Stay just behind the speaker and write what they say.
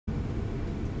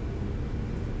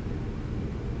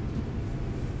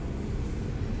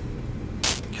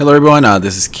Hello everyone,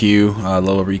 this is Q,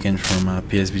 Lola Rican from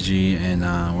PSBG, and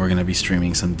we're going to be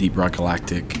streaming some Deep Rock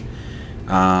Galactic.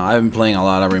 I've been playing a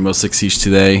lot of Rainbow Six Siege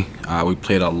today. We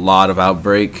played a lot of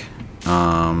Outbreak,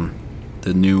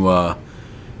 the new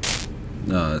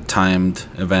timed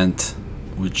event,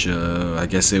 which I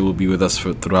guess it will be with us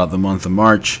throughout the month of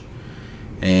March.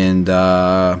 And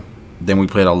then we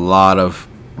played a lot of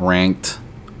ranked.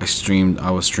 I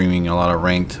was streaming a lot of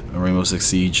ranked Rainbow Six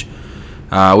Siege.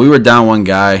 We were down one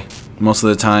guy most of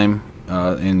the time,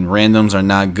 and randoms are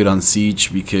not good on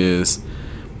Siege because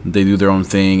they do their own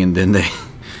thing, and then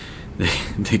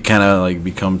they kind of like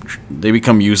become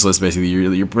useless. Basically,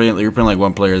 you're playing like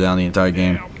one player down the entire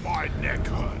game.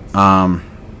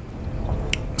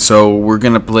 So we're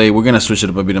gonna switch it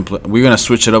up a bit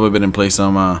and play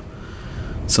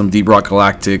some Deep Rock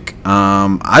Galactic.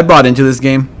 I bought into this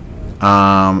game.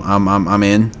 I'm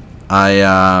in.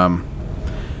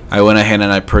 I went ahead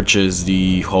and I purchased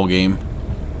the whole game.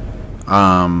 So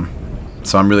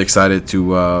I'm really excited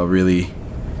to really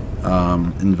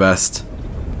invest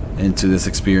into this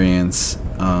experience.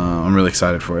 I'm really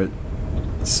excited for it.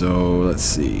 So let's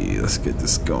see. Let's get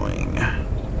this going.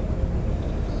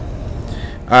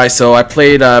 Alright, so I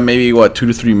played maybe 2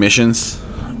 to 3 missions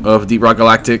of Deep Rock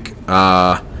Galactic.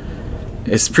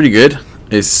 It's pretty good.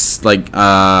 It's like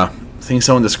I think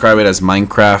someone described it as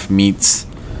Minecraft meets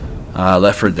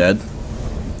Left 4 Dead.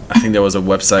 I think there was a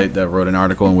website that wrote an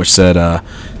article in which said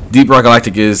Deep Rock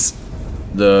Galactic is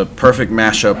the perfect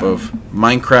mashup of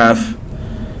Minecraft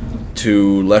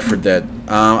to Left 4 Dead.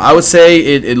 I would say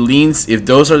it leans, if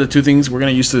those are the two things we're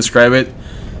going to use to describe it,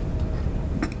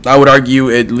 I would argue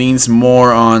it leans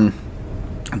more on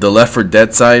the Left 4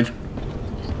 Dead side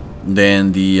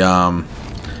than the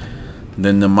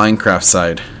Minecraft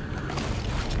side.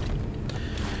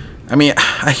 I mean,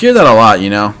 I hear that a lot, you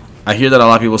know. I hear that a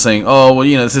lot of people saying, oh, well,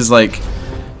 you know, this is like,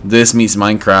 this meets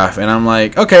Minecraft. And I'm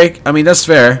like, okay, I mean, that's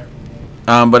fair.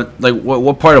 But, like,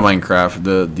 what part of Minecraft?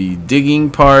 The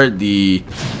digging part? The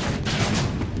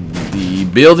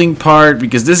building part?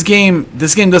 Because this game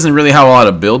doesn't really have a lot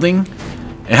of building.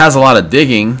 It has a lot of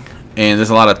digging. And there's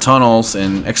a lot of tunnels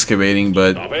and excavating,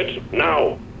 but... Stop it,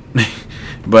 now!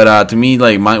 But to me,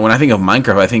 like, when I think of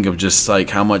Minecraft, I think of just,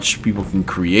 like, how much people can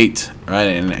create, right?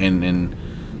 And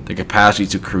the capacity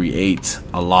to create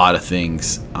a lot of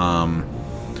things.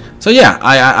 So yeah,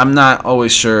 I'm not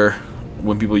always sure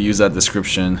when people use that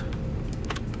description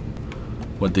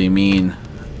what they mean.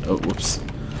 Oh, whoops,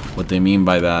 what they mean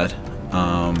by that.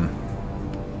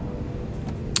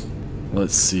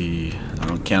 Let's see.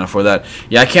 I can't afford that.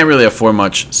 Yeah, I can't really afford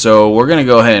much. So we're gonna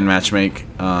go ahead and matchmake.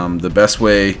 The best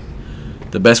way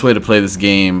to play this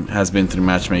game has been through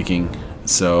matchmaking.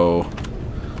 So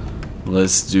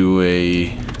let's do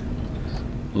a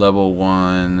level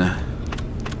 1,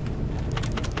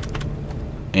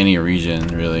 any region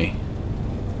really.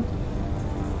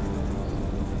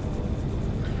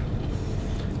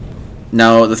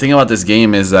 Now the thing about this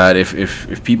game is that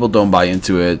if people don't buy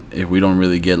into it, if we don't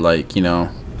really get, like, you know,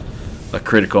 a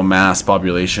critical mass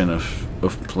population of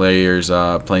players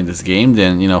playing this game,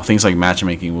 then, you know, things like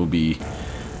matchmaking will be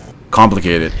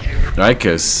complicated, right?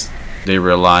 Because they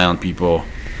rely on people,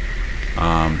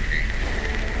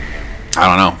 I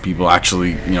don't know, people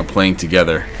actually, you know, playing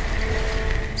together.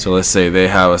 So let's say they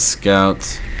have a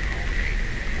scout.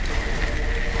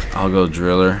 I'll go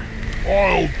driller.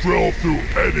 I'll drill through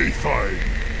anything.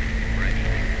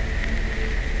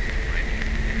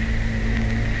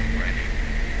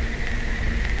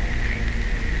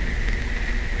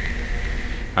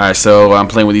 Alright, so I'm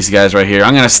playing with these guys right here.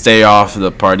 I'm going to stay off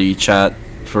the party chat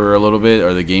for a little bit,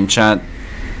 or the game chat,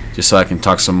 just so I can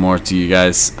talk some more to you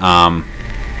guys.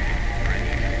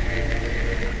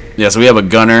 Yeah, so we have a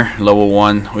gunner, level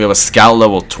 1. We have a scout,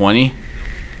 level 20.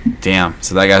 Damn,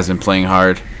 so that guy's been playing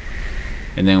hard.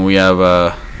 And then we have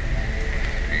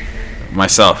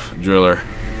myself, driller.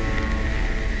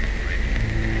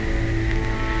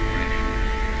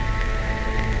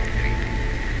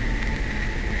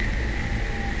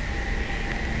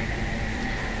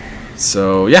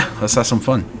 So yeah, let's have some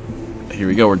fun. Here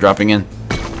we go, we're dropping in.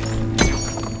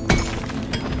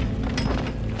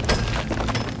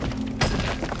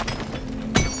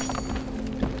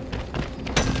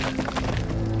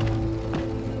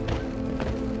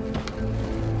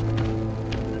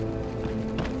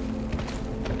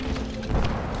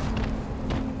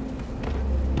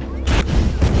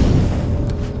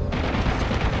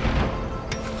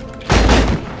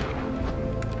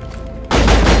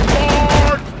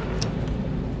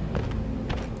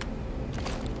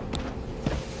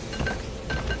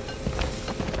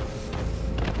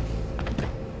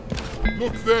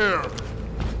 Look there!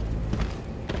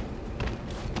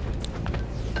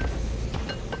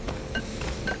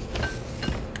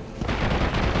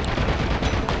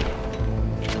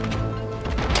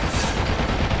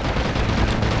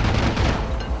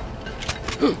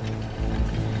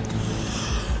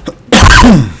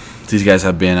 These guys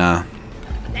have been That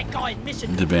guy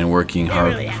missing. they've been working He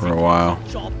hard really for hasn't a while. done a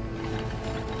job.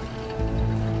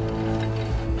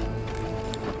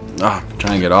 Ah, I'm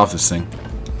trying to get off this thing.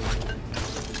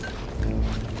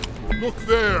 Look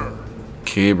there.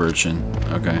 Cave urchin.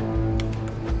 Okay.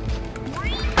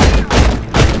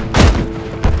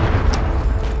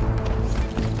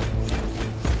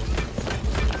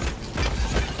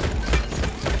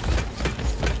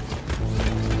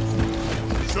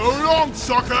 So long,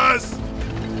 suckers.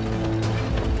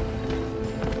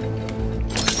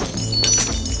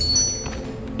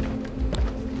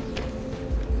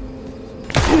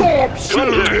 Stop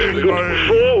shooting me.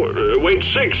 4, wait,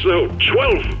 6, no,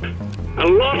 12. A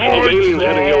lot of aliens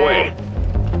heading your way.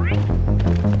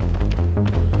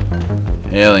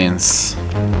 Aliens.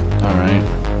 Alright.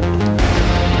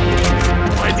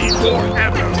 I need more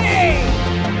ammo.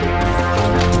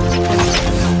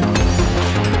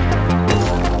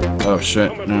 Oh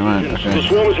shit. Never mind. The Okay.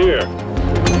 swarm is here.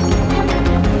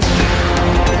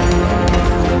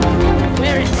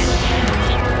 Where is it?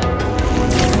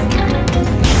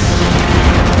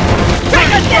 Take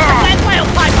a disciplined whale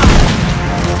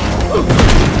piper!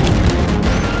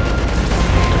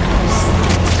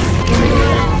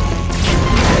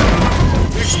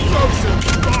 Explosive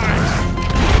fire.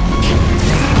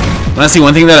 Honestly,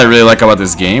 one thing that I really like about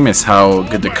this game is how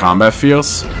good the combat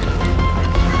feels.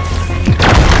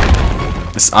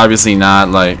 It's obviously not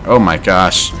like, oh my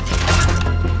gosh.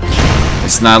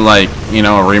 It's not like, you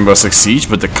know, a Rainbow Six Siege,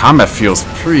 but the combat feels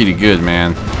pretty good,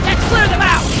 man. Let's clear them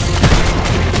out!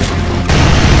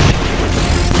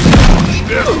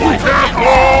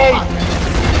 Careful!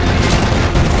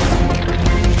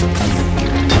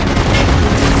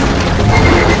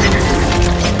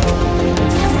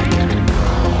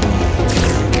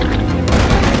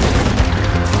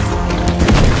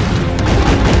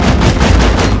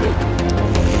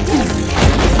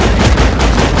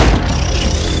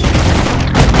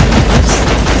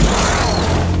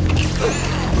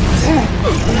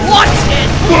 Watch it!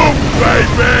 Boom,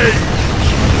 baby!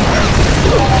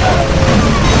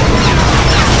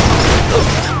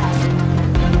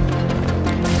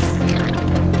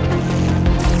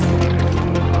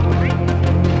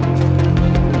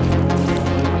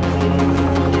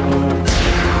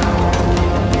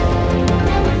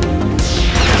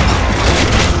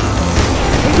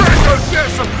 Take a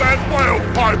disciplined whale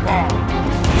piper!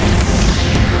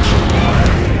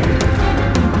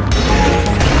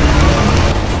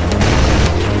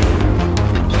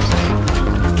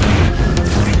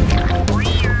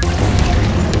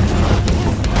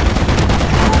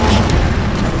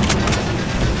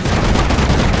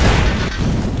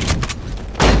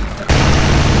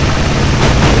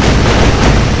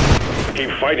 Keep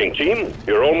fighting, team.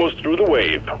 You're almost through the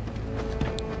wave.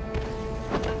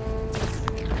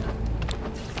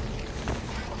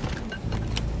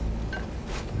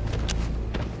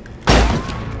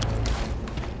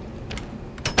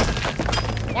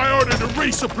 I ordered a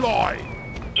resupply!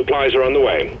 Supplies are on the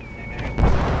way.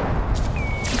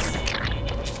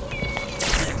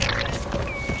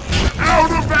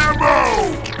 Out of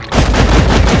ammo!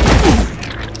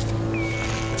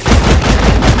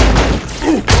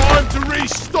 Time to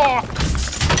restock!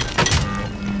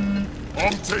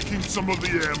 I'm taking some of the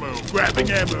ammo.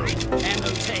 Grabbing ammo. Ammo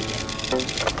taken.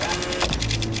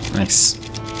 Nice.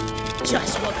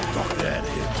 Just what we got. That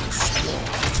hit the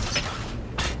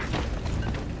swamp.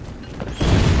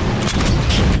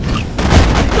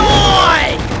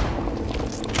 Die!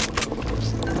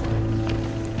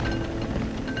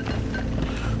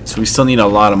 So we still need a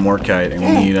lot of Morkite and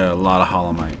we need a lot of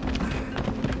Holomite.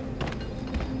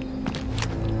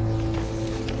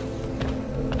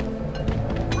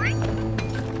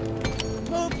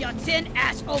 Move your tin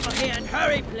ass over here and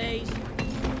hurry, please.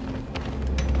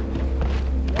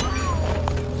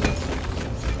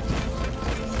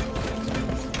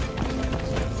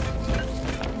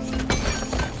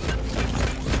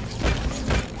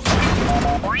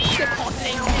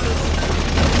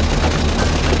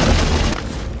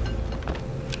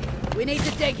 We need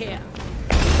to dig here.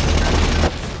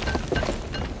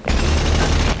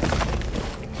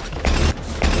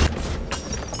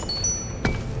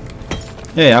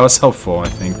 Hey, that was helpful, I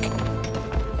think.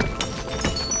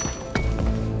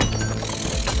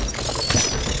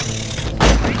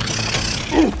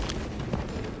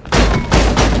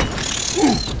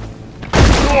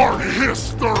 Your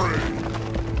history!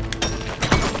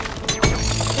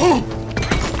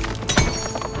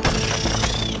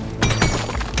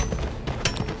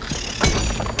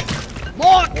 More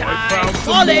I time! found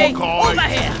some Ollie, more over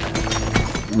kite.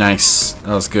 here! Nice.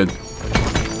 That was good.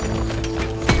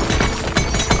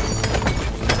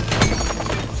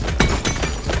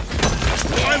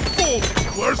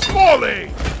 Molly!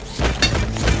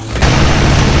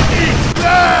 He's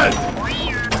dead!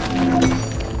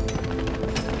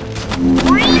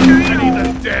 I need a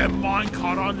damn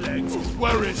minecart on legs.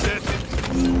 Where is it?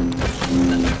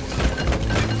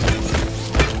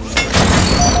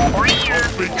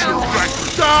 I'll beat you right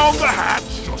down the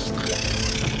hatch.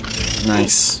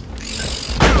 Nice.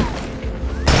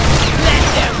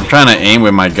 I'm trying to aim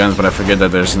with my guns, but I forget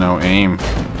that there's no aim.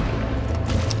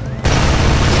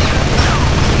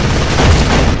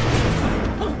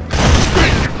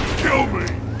 Kill me!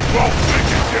 Won't think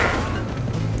again!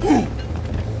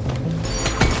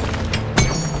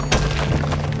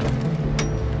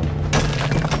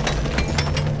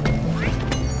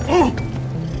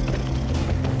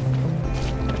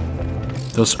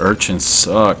 Those urchins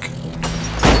suck.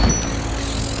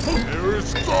 There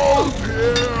is gold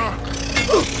here!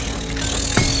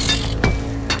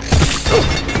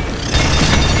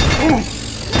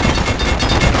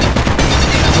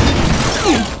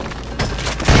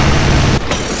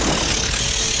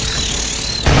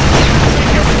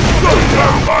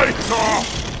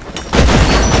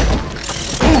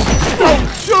 Don't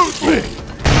shoot me!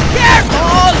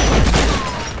 Careful!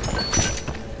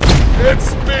 It's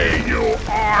me, you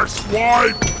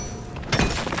arsewipe!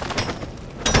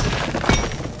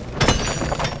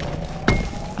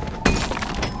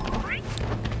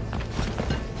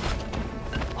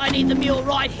 I need the mule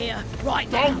right here, right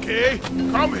now. Donkey,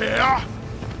 come here!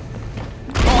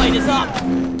 Tide is up.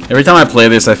 Every time I play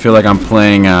this, I feel like I'm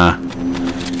playing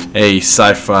a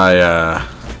sci-fi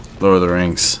Lord of the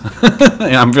Rings.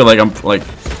 I feel like I'm like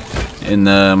in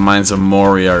the Mines of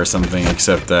Moria or something,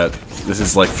 except that this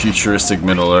is like futuristic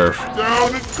Middle Earth.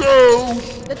 Down it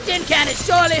goes! The tin can is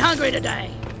surely hungry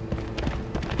today.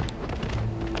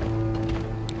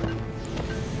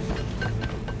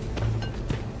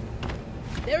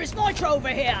 There is nitro over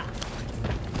here.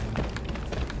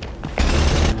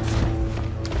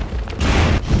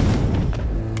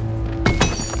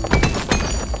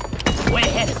 Way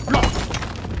ahead is blocked.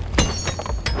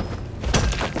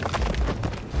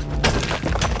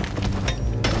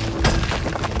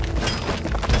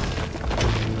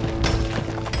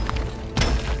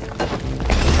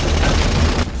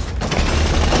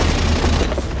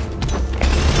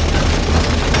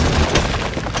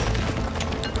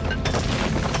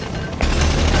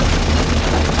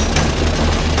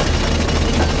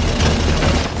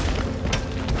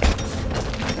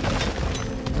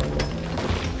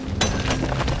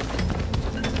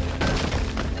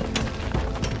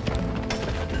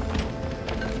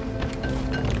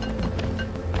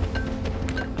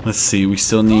 Let's see, we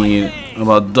still need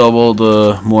about double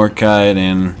the Morkite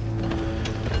and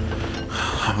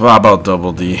about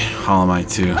double the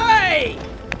Holomite too. Hey!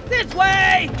 This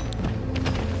way!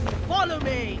 Follow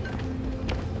me!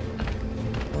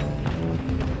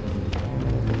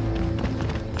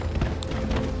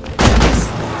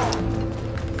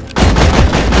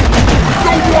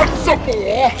 You want some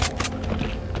more?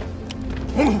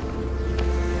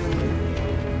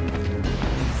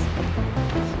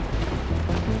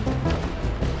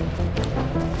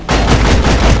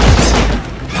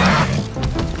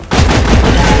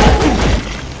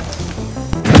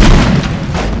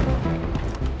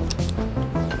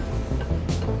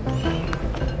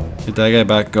 Did that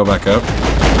guy go back up?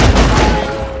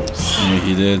 Yeah,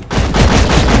 he did.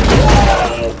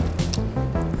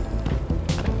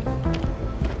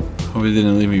 Hope he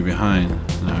didn't leave me behind.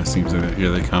 No, it seems like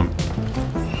here they come.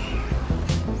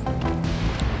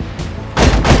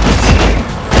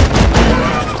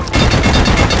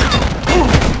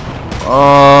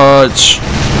 Ouch!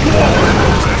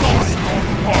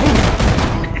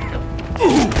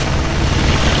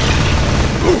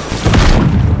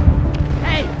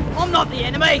 Hey, I'm not the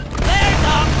enemy. There's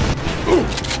up.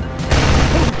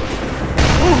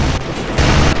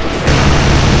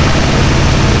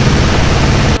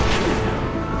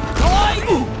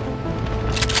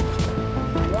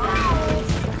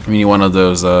 We need one of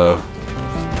those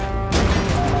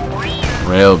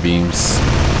rail beams.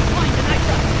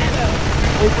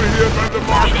 Over here by the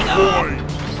market point!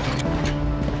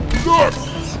 Look!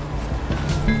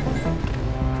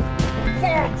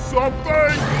 Found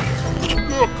something!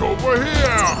 Look over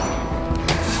here!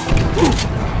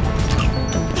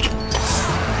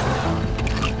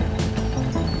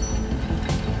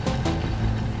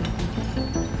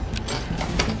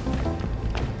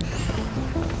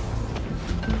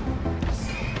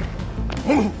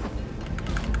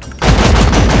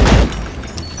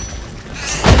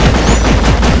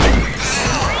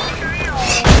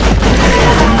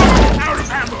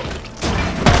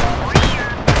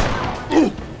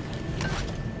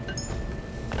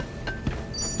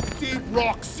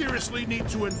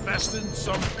 to invest in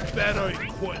some better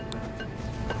equipment.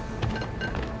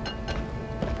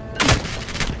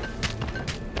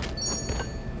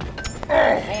 Oh,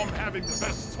 I'm having the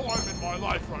best time in my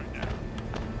life right now.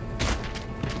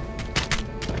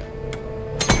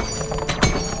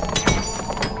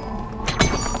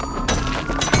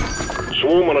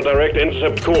 Swarm on a direct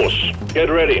intercept course. Get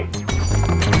ready.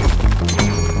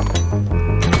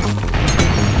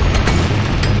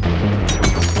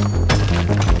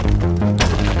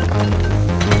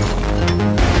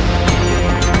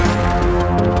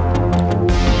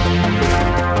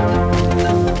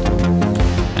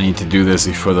 I need to do this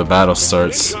before the battle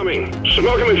starts. Incoming.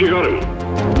 Smoke him if you got him.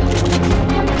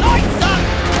 Lights up!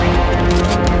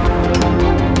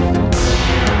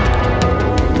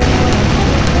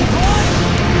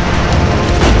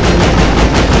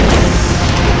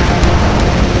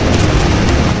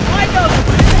 I know the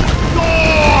way.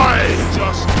 Die!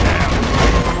 Just now.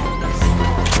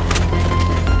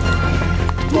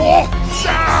 Oh,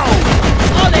 down!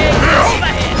 Ollie,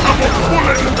 overhead! Have a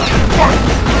bullet in the front!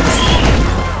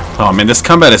 Oh man, this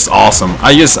combat is awesome.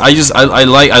 I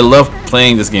love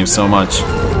playing this game so much. A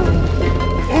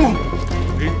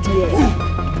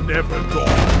dwarf never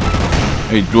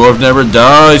dies. A dwarf never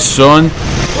dies, son.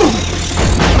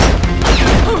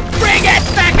 Bring it,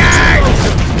 Becker!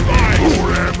 Die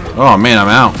forever. Oh man, I'm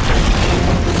out.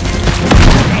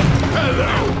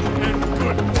 Hello and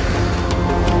good.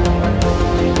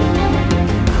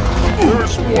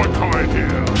 There's more kind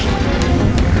here.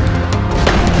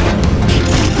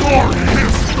 Your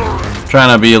history.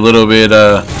 Trying to be a little bit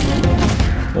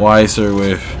wiser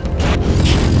with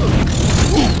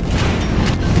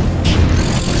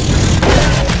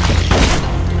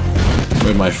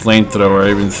my flamethrower,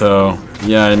 even though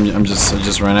yeah, I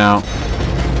just ran out.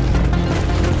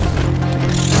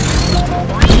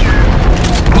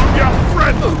 Your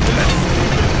friend.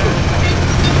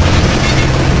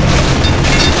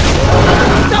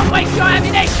 Don't waste your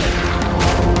ammunition!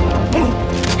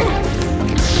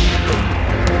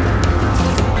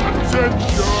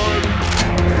 Attention.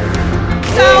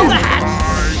 Down the hatch!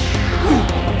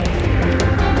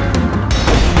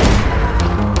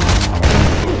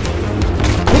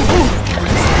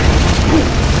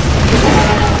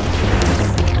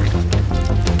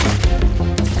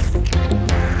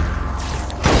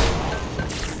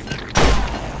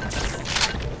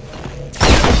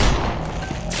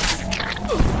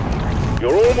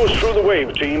 You're almost through the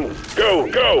wave, team. Go,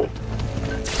 go!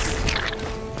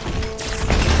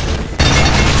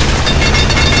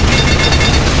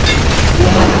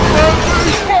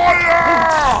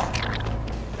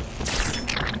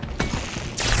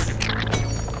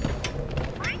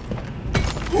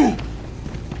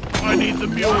 I need the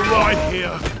mule right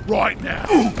here, right now.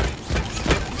 Getting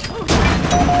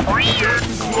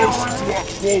closer to our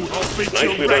quota. I'll beat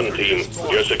Nicely your done, record team. this time.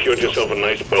 You secured yourself a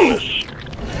nice bonus.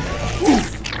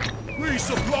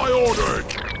 Resupply ordered.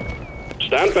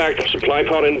 Stand back. Supply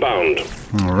pod inbound.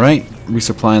 All right,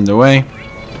 resupply on the way.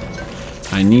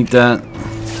 I need that.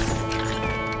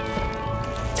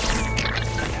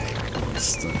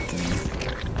 What's that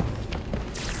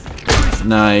thing?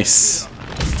 Nice.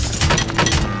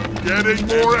 Getting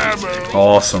more ammo.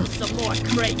 Awesome. Some more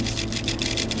crates.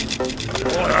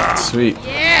 Sweet.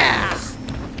 Yeah!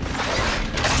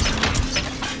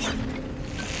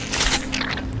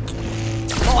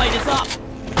 Light is up!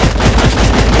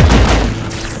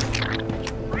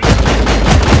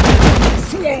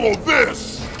 Swallow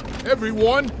this!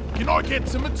 Everyone, can I get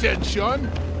some attention?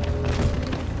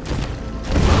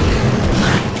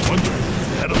 Under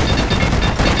head up.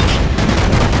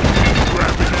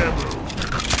 Grabbing ammo.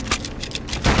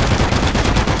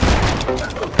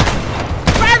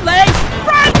 Friendlies!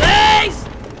 Friendlies!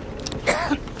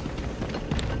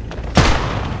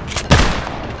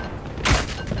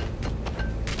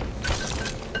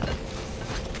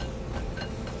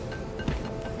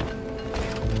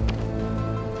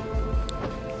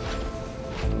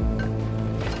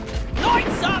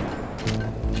 Lights up!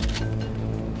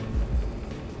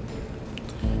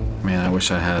 Man, I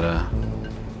wish I had a.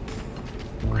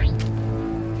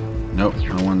 Nope,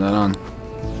 I want that on.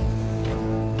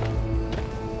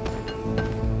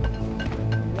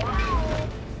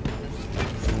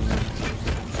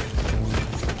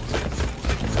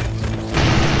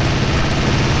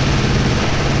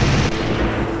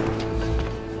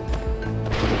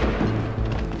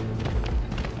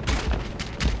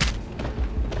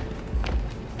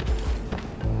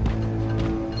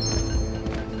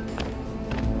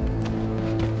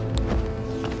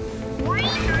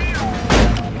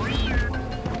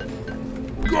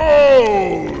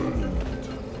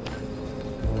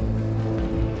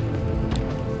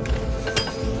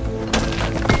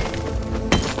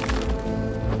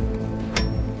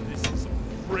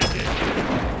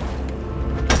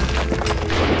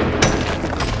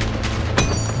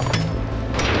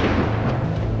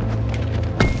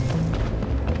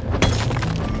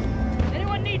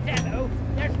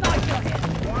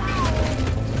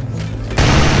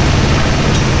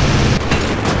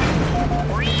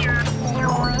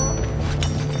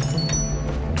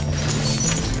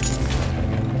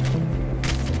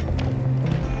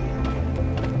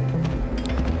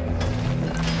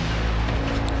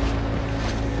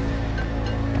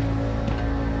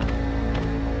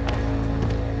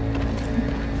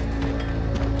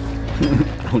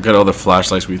 Look at all the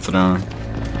flashlights we've thrown.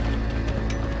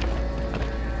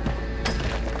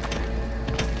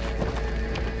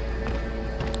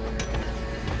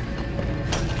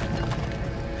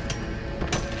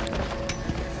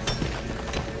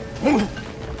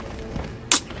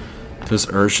 Those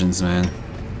urchins, man.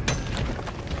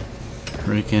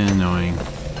 Freaking annoying.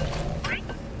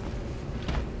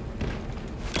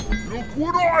 Look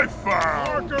what I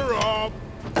found! Mark her up!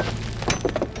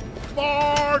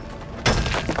 Mark!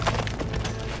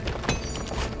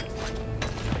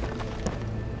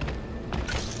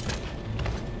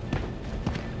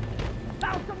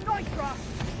 Found some nitra!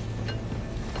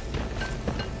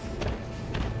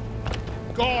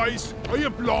 Guys, are you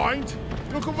blind?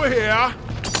 Look over here!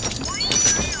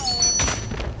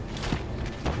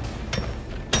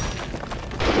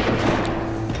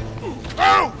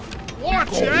 Oh!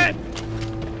 Watch it!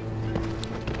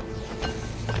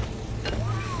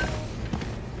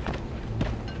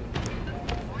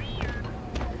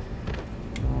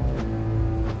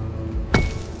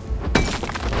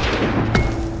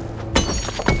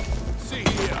 See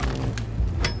here.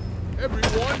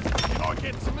 Everyone, can I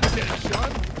get some attention?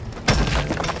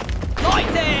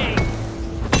 Lighting!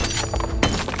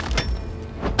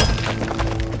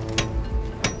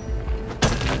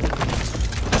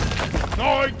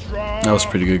 Nitro! That was a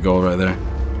pretty good goal right there.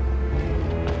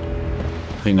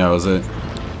 I think that was it.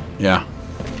 Yeah.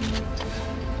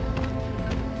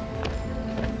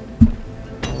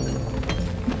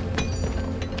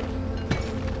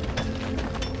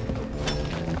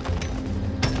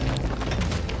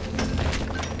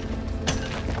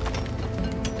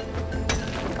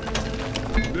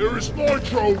 There is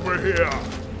nitro over here!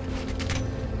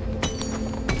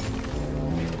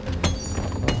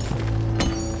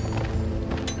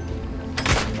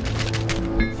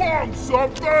 Found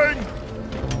something!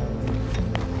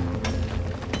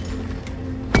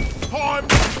 Time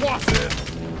to plus it!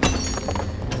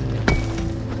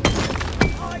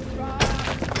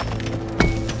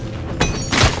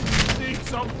 Need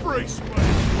some free space!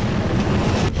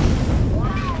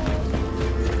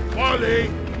 Ollie!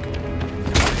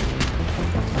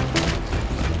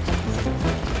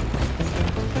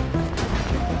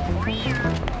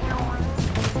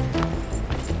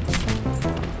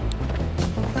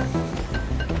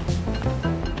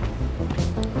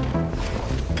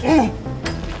 Oh!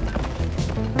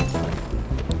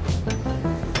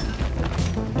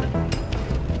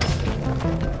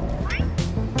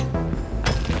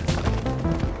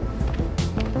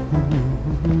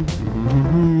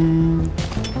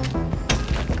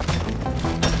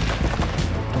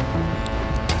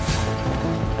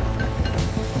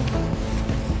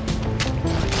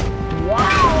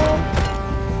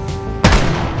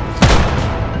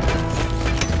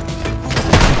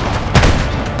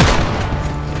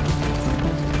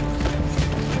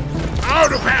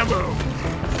 Out of ammo!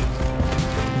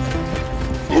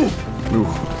 Ooh.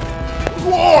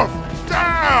 Dwarf!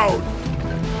 Down!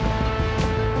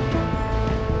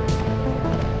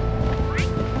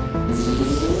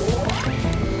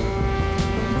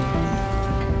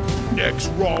 Next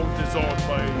round is on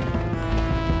me.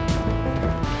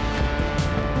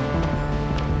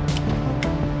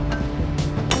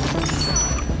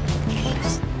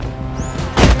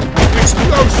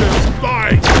 Explosives,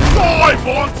 mate! Die,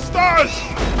 monsters!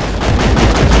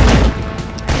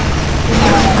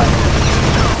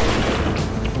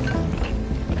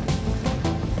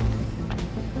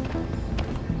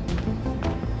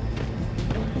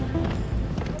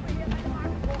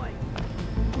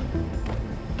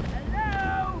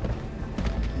 Hello?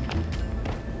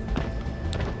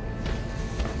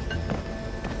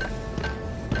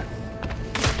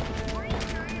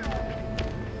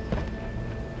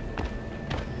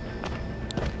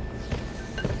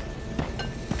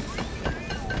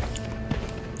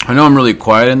 I know I'm really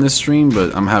quiet in this stream,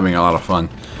 but I'm having a lot of fun.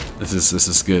 This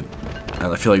is good.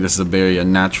 I feel like this is a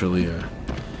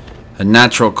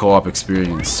natural co-op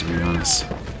experience, to be honest.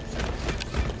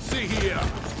 See here.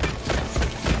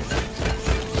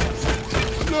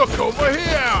 Look over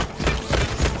here.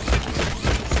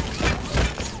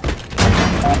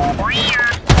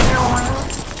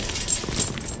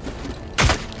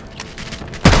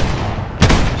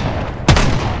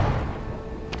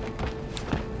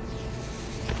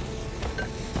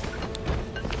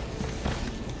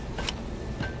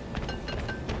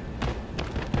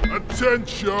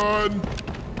 Attention!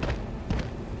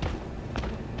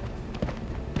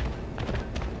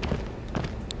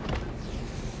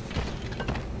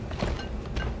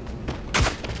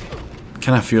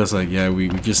 Kind of feels like, yeah, we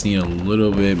just need a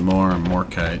little bit more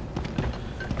kite.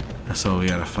 That's all we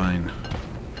gotta find.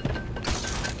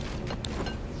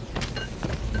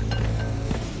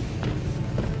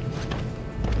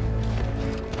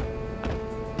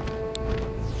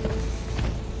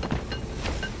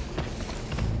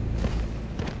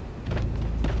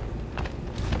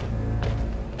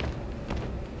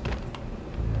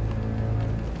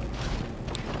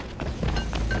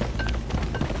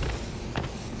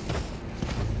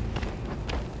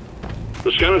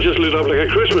 The scanner just lit up like a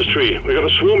Christmas tree. We got a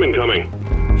swarm incoming.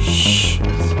 Shh.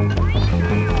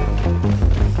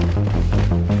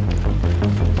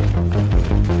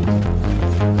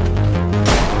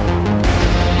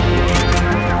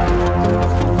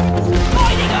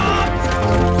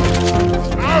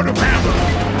 Out of ammo!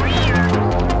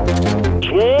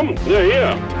 Swarm? They're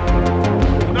here.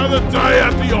 Another day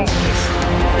at the office.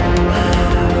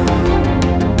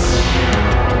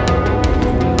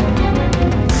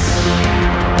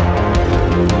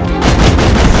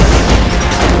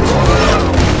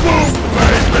 Boom,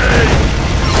 baby!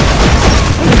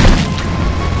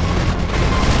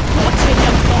 What's in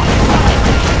your body?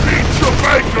 Eat your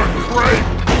bacon, Craig!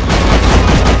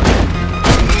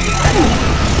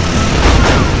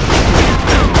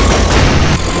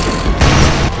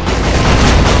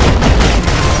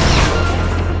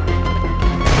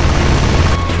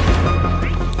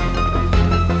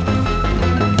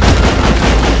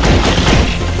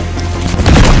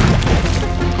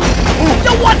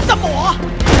 You want some more?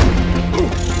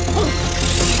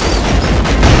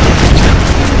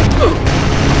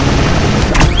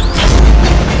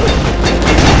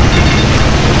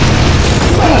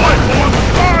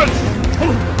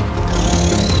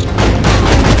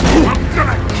 I'm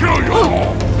gonna kill you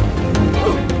all!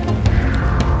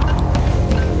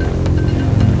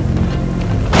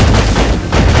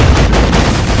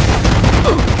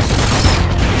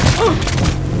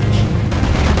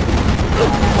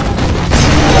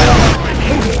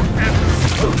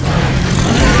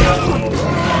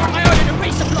 I ordered a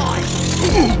resupply.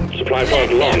 Supply pod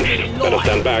launched. Better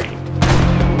stand back.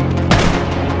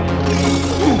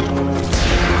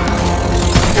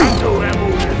 No ammo.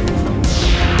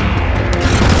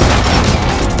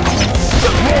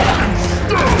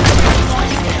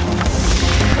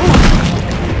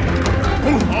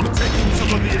 I'm taking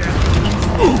some of the ammo.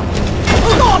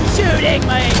 Stop shooting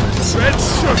me! Said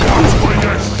watch where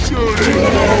you're shooting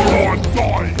or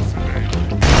die today.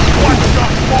 Watch the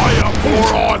fire,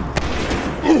 moron!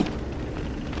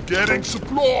 Getting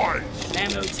supplies!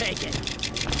 Ammo taken.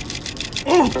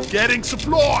 Getting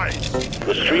supplies!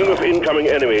 The stream of incoming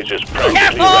enemies is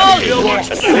practically Careful! ready.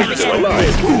 And keep them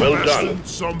alive. Well done. Investing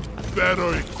some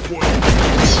better equipment.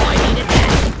 I needed that.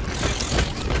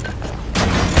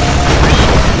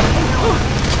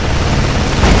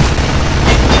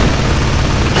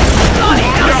 Bloody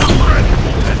hell!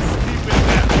 Let's keep it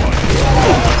that way.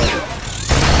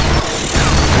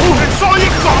 That's all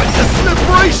you got, you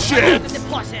slippery shit! The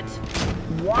deposit.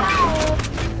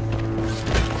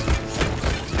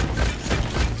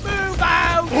 Move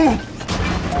out!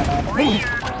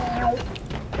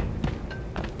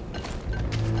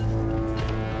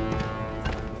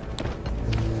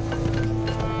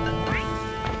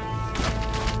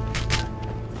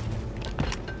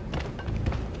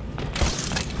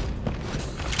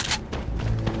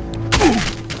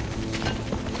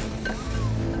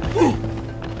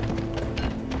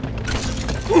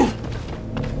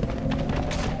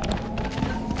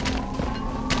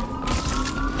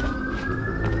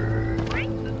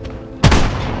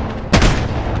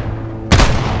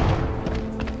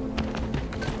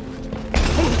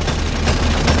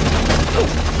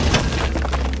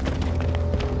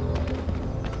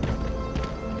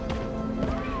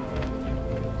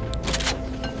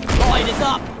 Light is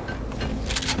up.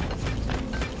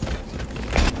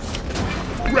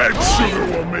 Red sugar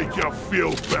will make you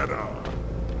feel better.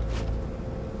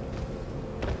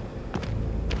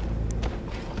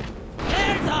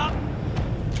 Hands up.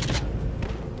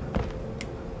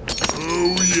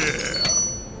 Oh yeah.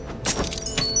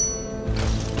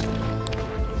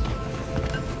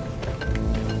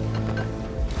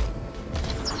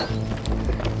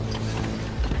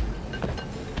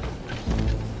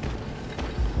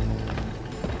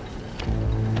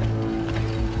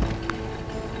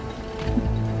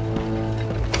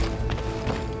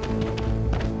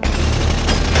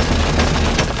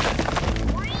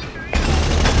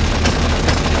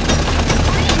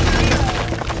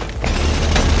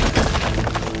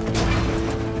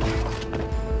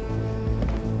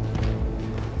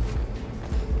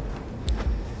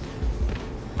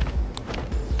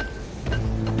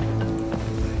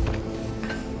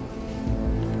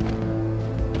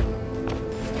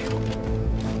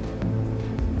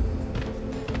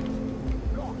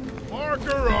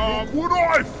 Marker up what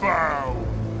I found.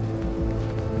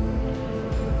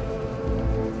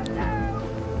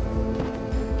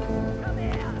 Come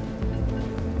here.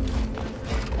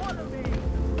 Follow me.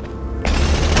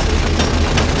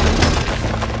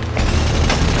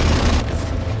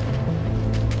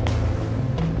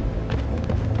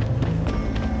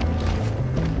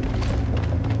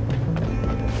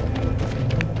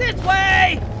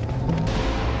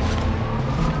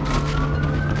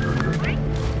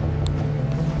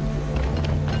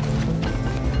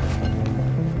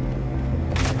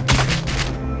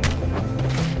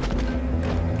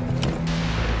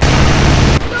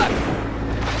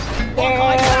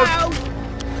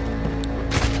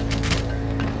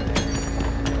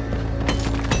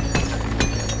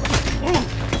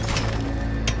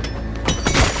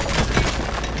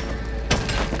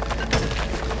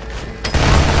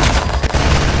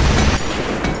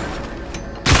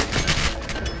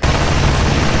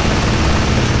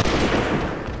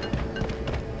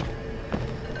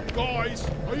 Guys,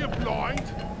 are you blind?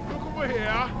 Look over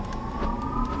here.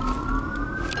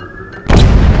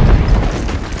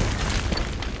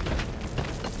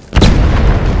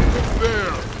 Look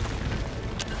there.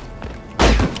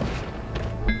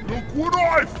 Look what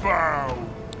I found.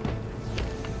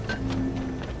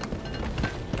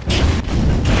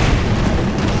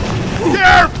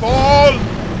 Careful!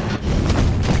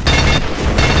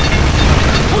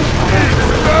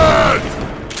 Dead!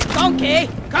 Donkey,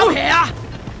 come here!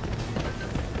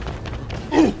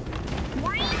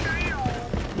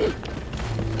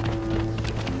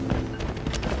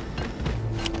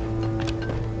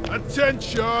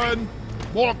 Attention!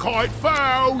 More kite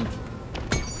found!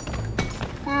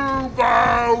 Move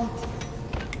out!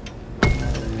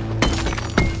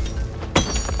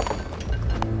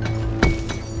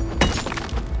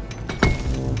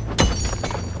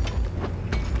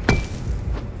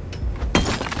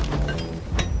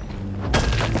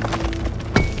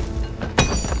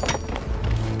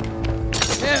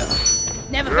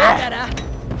 Never felt better.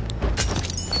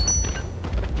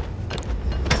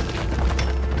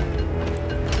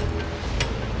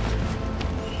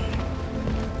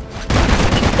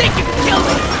 Think you can kill me?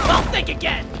 Well, think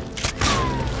again.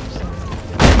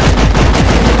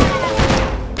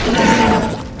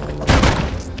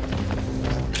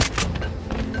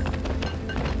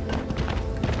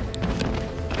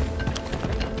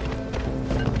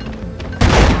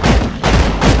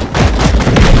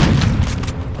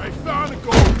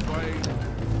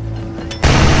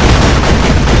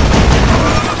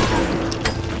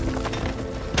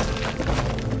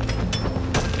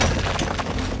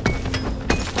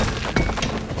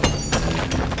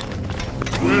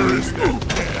 Where is that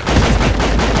cat?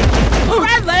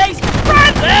 Bradley's!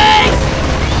 Bradley's!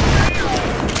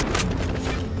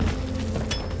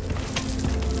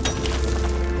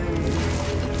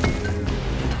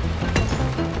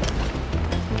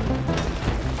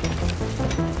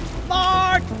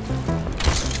 Mark!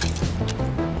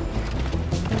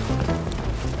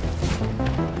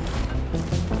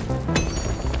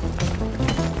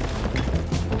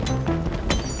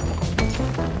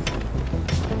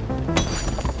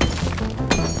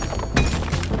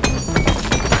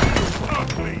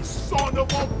 Ugly son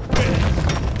of a bitch!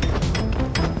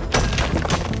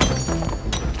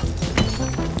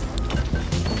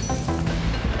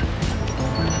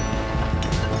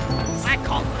 I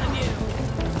call on you.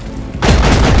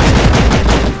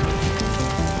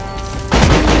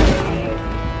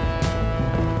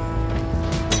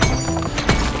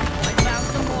 I found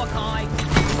some more kites.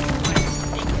 I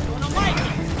think you're gonna like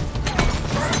it.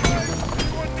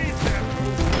 What needs that?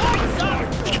 Lights up!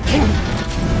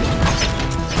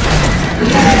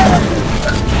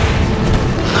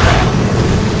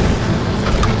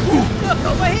 Look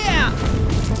over here!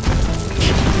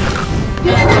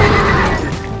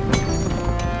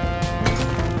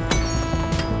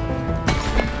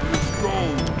 Let's go.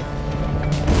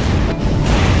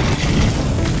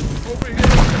 Over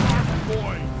here, Mark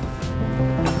boy.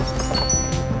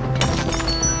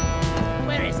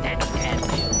 Where is that damn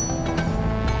dude?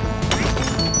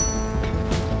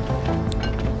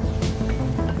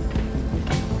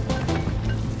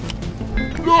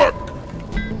 Look!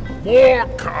 More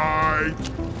kite!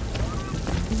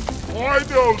 I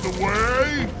know the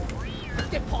way!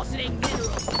 Depositing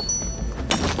minerals.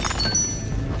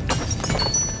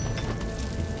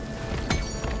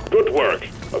 Good work.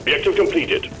 Objective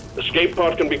completed. Escape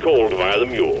pod can be called via the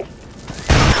mule.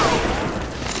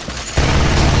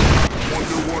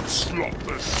 Wonder what slop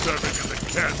they're serving in the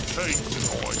canteen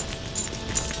tonight.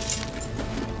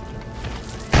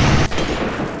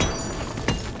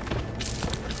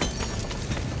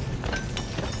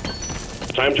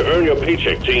 Time to earn your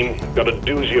paycheck, team. Got a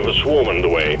doozy of a swarm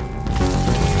underway.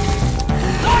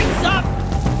 Lights up!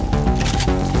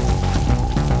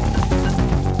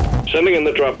 Sending in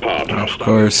the drop pod. Of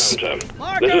course.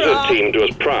 This is a team do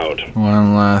us proud.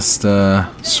 One last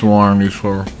swarm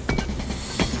before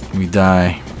we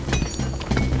die.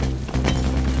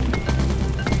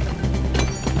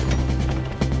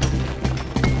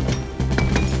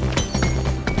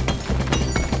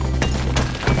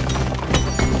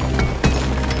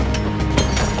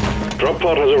 Drop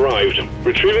pod has arrived.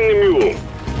 Retrieving the mule.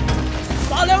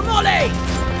 Follow Molly!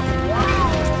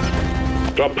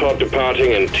 Drop pod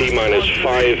departing in T-minus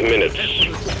 5 minutes.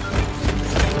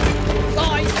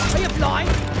 Guys, are you blind?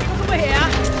 Look over here!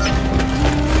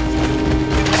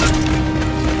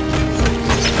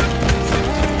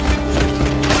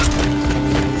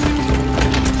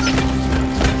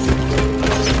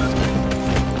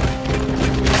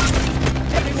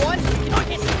 Everyone, can I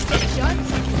get some attention?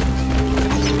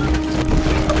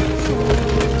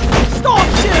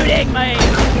 kidding me?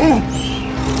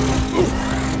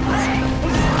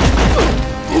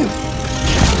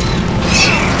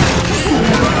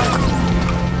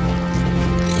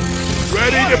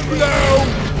 Ready to blow!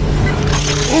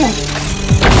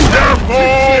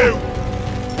 Careful!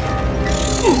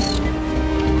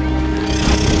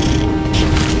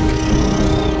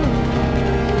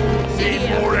 Need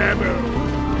more ammo.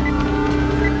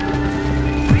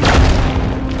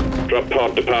 Drop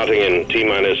pod departing in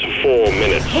T-minus 4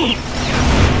 minutes.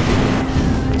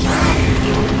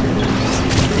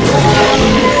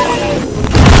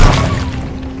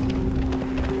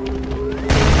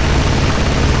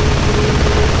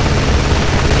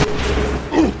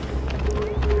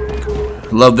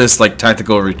 Love this like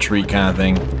tactical retreat kind of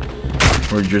thing,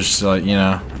 where you're just like, you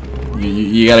know,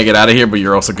 you gotta get out of here, but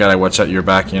you're also gotta watch out your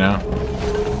back, you know.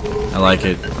 I like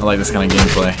it. I like this kind of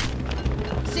gameplay.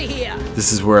 See here.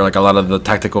 This is where like a lot of the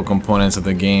tactical components of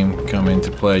the game come into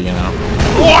play, you know.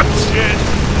 Watch it!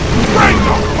 Bring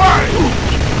the fight!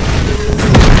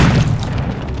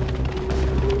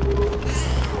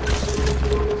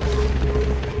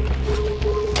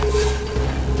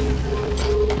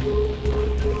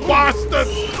 Bastard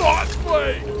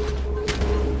Scotch-Way!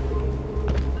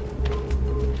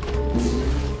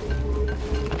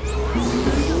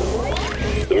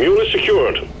 The mule is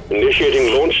secured.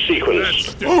 Initiating launch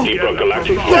sequence. Deep Rock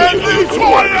Galactic Friendly good work.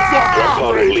 fire! Drop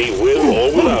pod will leave with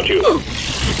or without you.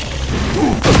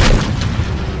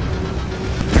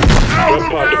 Drop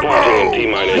pod departing in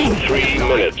T-minus 3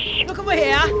 minutes. Look over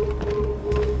here.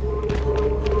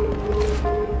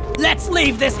 Let's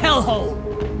leave this hellhole.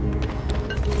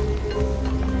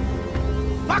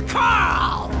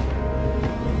 Carl!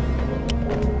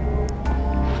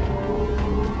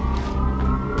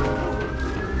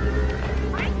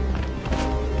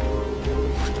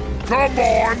 Come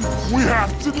on! We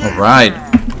have to leave! Alright.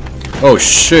 Oh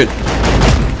shit. It's a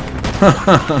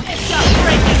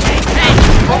freaking AK!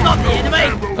 Hold up the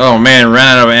enemy! Oh man,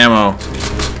 ran out of ammo.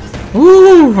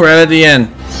 Woo! Right at the end.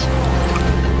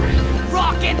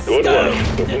 Rock and Good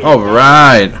stone! work.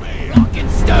 Alright. Rock and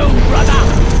stone, brother!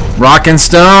 Rock and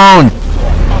stone!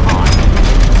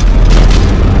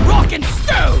 Rock and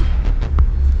stone!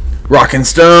 Rock and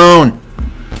stone!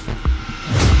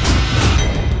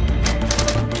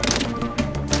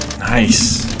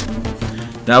 Nice.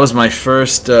 That was my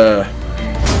first go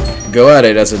at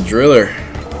it as a driller.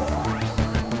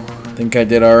 I think I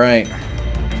did alright.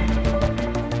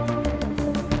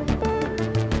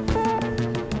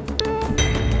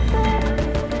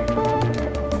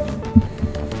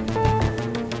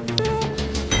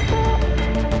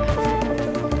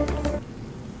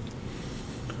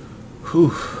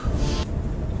 Whew.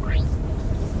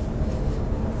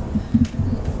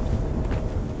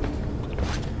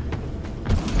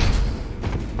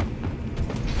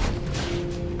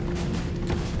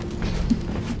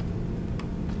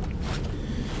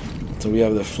 So we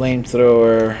have the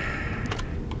flamethrower,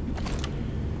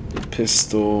 the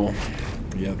pistol,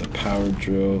 we have the power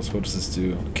drills. What does this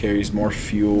do? Carries more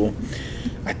fuel.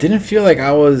 I didn't feel like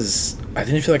I was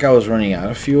running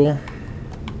out of fuel.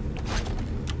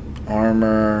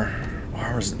 Armor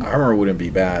wouldn't be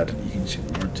bad. You can do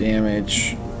more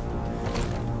damage.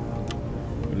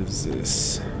 What is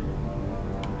this?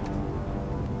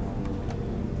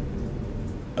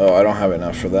 Oh, I don't have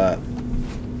enough for that.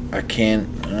 I can't.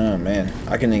 Oh man,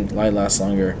 I can last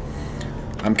longer.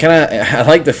 I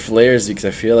like the flares because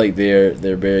I feel like they're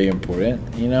very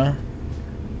important. You know.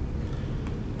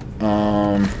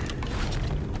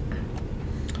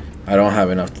 I don't have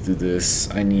enough to do this.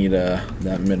 I need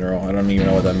that mineral. I don't even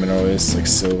know what that mineral is. Like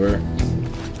silver.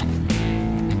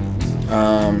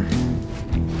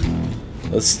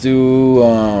 Let's do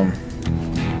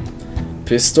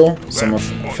pistol. Some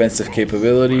offensive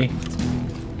capability.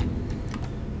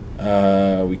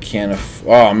 We can't.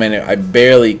 Oh man, I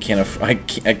barely can.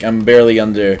 I'm barely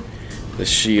under the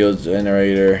shield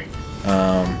generator.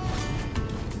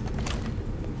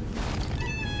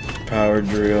 Power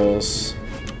drills.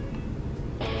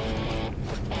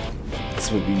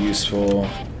 This would be useful,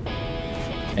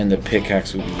 and the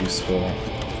pickaxe would be useful.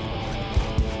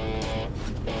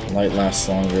 Light lasts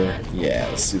longer. Yeah,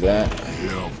 let's do that.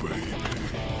 Yeah, baby.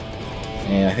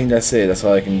 And I think that's it. That's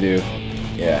all I can do.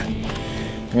 Yeah. I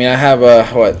mean, I have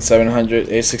what,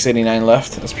 689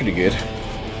 left. That's pretty good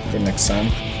for next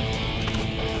time.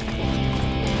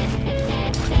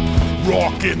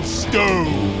 Rock and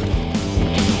stone!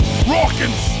 Rock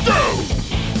and stone!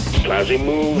 Classy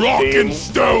move, Rock team. and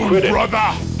stone, Quit it. brother!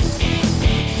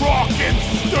 Rock and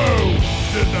stone!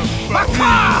 To the foe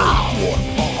what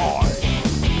behind!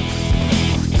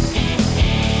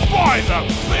 By the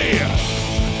beard!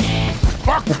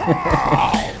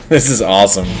 This is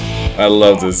awesome. I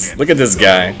love this. Look at this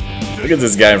guy. Look at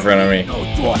this guy in front of me.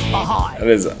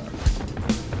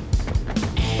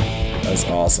 That's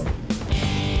awesome.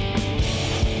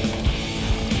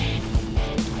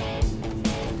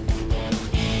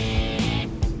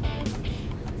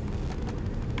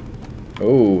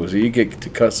 Oh, so you get to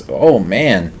cuss. Oh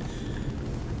man,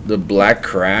 the black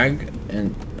crag,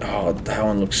 and oh, that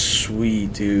one looks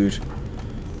sweet, dude.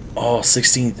 Oh,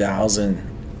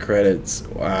 16,000 credits.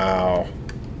 Wow,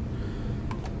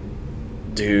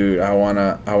 dude, I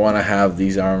wanna have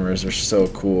these armors. They're so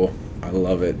cool. I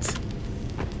love it.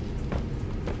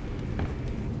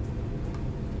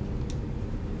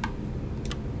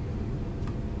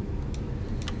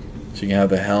 So you can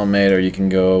have the helmet, or you can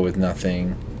go with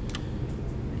nothing.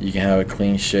 You can have a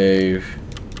clean shave.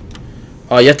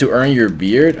 Oh, you have to earn your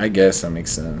beard? I guess that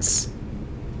makes sense.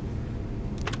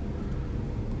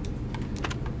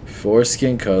 4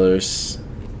 skin colors.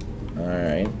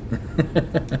 Alright.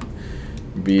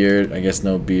 Beard. I guess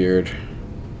no beard.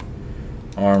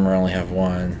 Armor, only have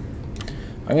 1.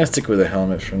 I'm going to stick with a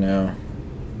helmet for now.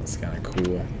 That's kind of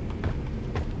cool.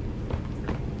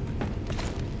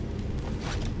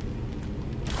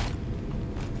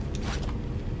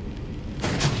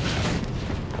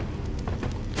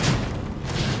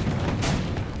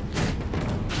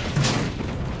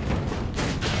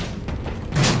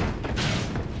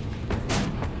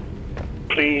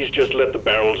 Please just let the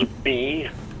barrels be.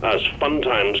 As fun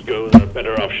times go, there are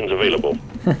better options available.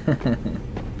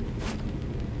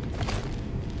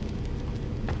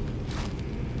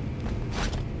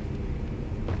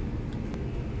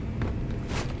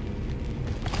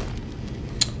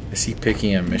 Is he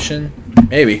picking a mission?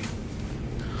 Maybe.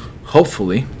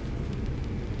 Hopefully.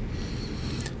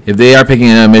 If they are picking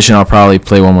a mission, I'll probably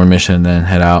play one more mission and then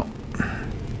head out.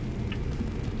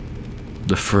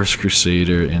 The First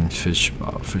Crusader in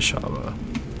Fishaba.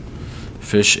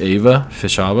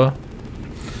 Fishaba?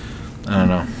 I don't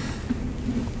know.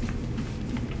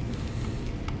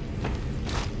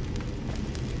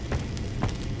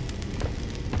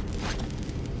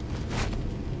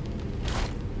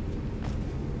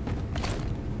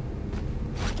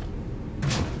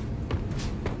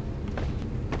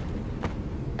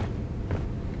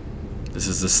 This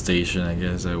is the station, I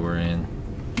guess, that we're in.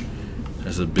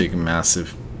 There's a big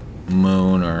massive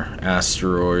moon or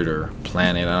asteroid or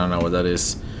planet. I don't know what that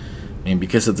is. I mean,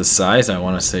 because of the size, I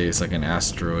want to say it's like an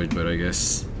asteroid, but I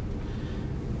guess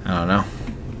I don't know.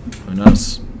 Who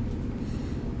knows?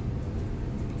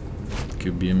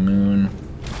 Could be a moon.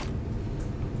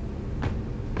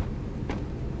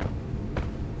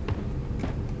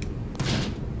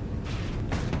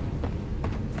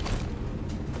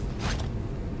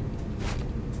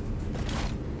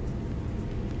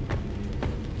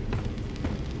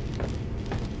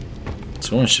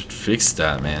 Someone should fix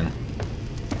that, man.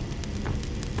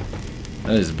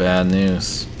 That is bad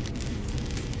news.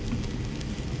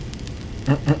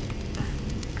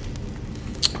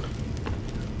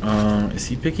 Is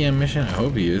he picking a mission? I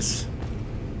hope he is.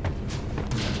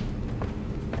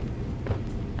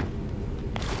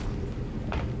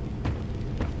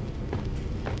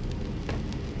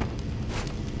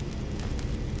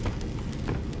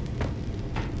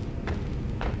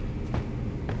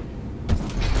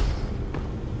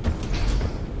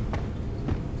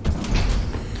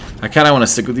 I kind of want to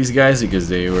stick with these guys because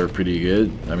they were pretty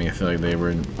good. I mean, I feel like they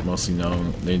were mostly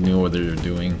known. They knew what they were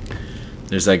doing.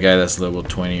 There's that guy that's level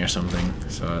 20 or something,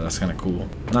 so that's kind of cool.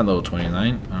 Not level 29.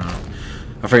 I don't know.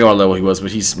 I forget what level he was,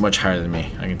 but he's much higher than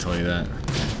me. I can tell you that.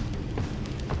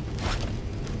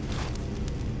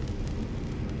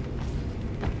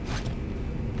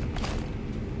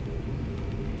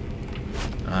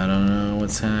 I don't know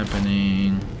what's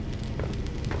happening.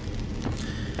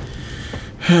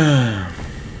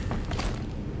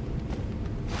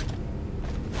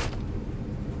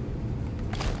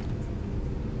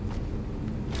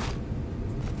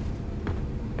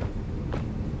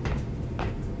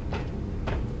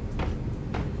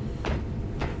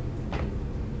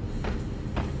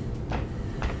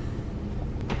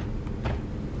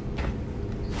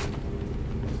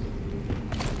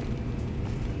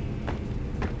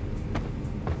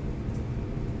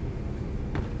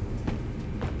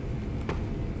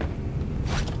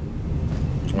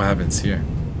 What happens here?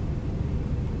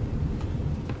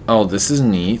 Oh, this is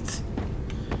neat.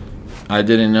 I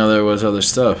didn't know there was other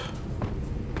stuff.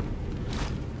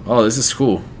 Oh, this is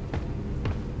cool.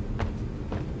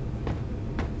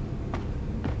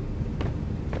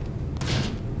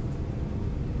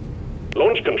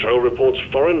 Launch control reports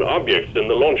foreign objects in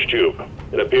the launch tube.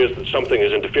 It appears that something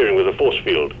is interfering with the force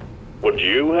field. Would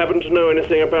you happen to know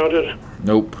anything about it?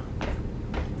 Nope.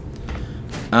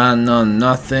 I know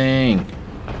nothing.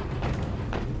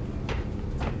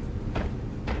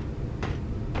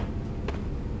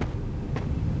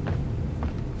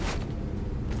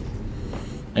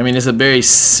 I mean, it's a very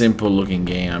simple looking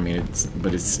game. I mean, it's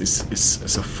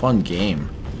a fun game.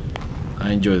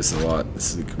 I enjoy this a lot.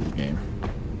 This is a cool game.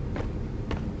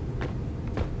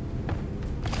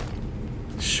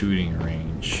 Shooting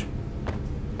range.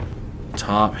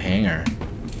 Top hangar.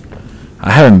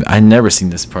 I never seen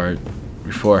this part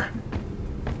before.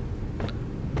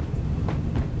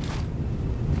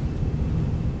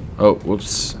 Oh,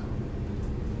 whoops.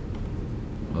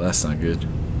 Well, that's not good.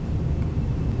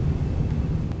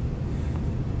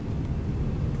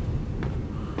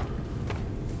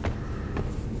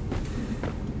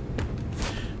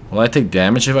 Will I take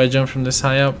damage if I jump from this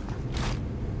high up?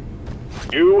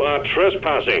 You are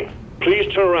trespassing.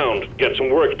 Please turn around. Get some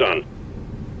work done.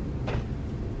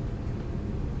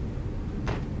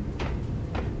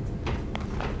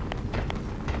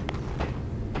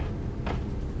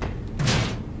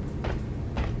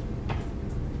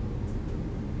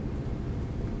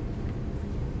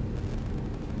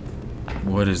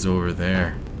 What is over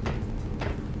there?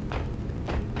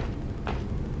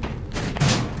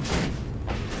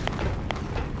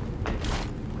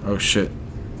 Oh shit.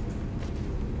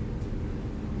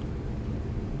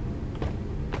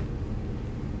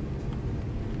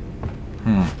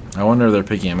 I wonder if they're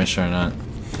picking a mission or not.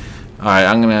 Alright,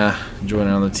 I'm gonna join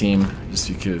another team just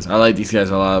because I like these guys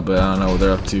a lot, but I don't know what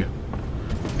they're up to.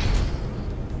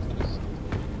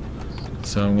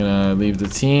 So I'm gonna leave the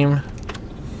team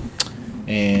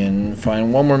and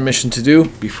find one more mission to do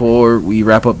before we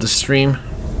wrap up the stream.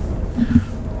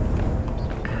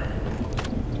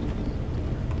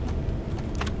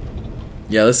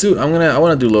 Yeah, let's do. I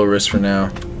want to do low risk for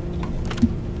now.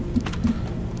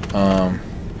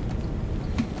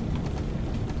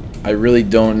 I really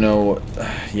don't know.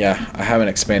 Yeah, I haven't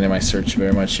expanded my search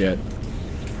very much yet.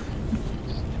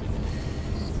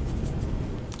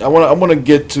 I want to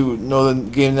get to know the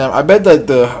game now. I bet that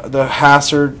the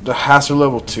hazard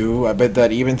level 2. I bet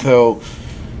that even though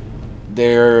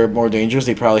they're more dangerous,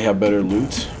 they probably have better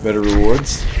loot, better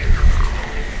rewards.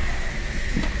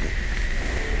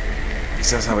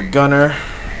 These guys have a gunner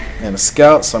and a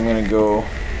scout, so I'm gonna go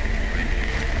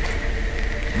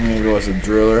as a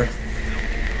driller.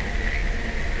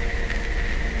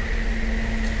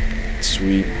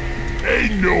 Sweet.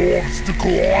 Ain't no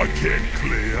obstacle I can't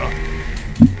clear.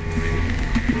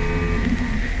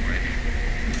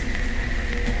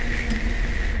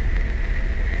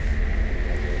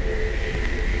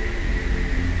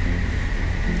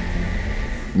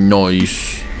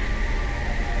 Nice.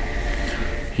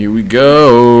 Here we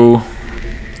go.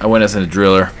 I went as a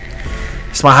driller.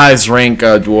 It's my highest rank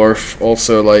dwarf.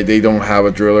 Also, like, they don't have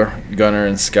a driller, gunner,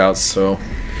 and scouts, so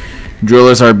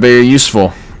drillers are very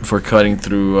useful for cutting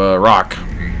through rock.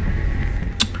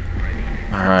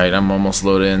 Alright, I'm almost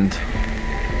loaded in.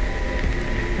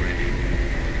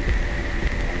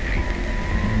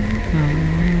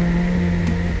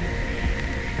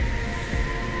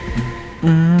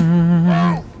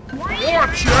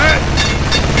 Watch it!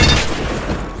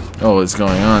 Oh, what's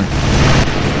going on?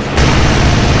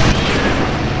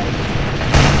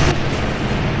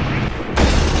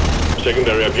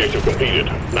 Secondary objective completed.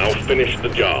 Now finish the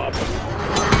job.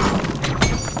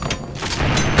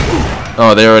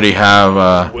 Oh, they already have.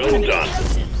 Well done.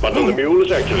 Button on the mule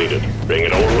is activated. Bring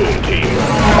it all home, team.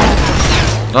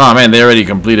 Oh man, they already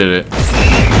completed it.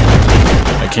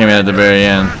 I came in at the very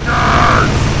end.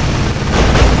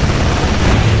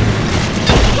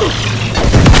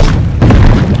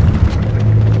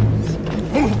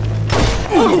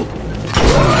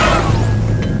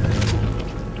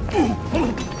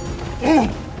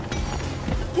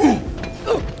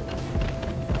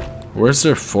 Where's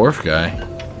their fourth guy?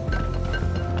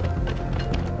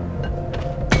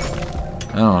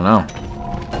 I don't know.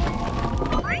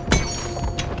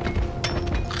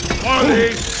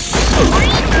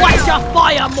 Watch your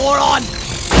fire, moron!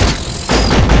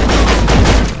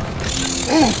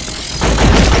 Here!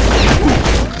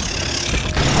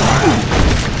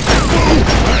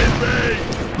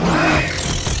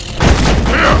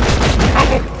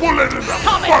 Have a bullet in the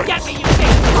Come and get me, you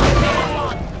big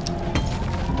moron!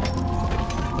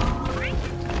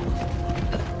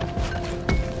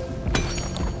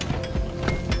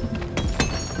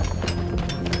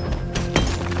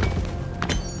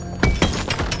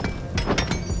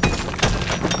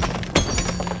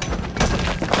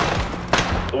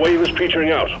 The wave is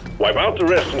petering out. Wipe out the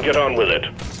rest and get on with it.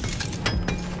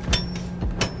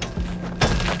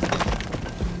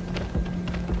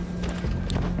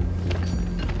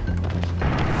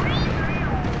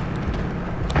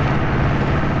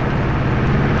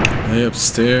 way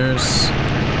upstairs.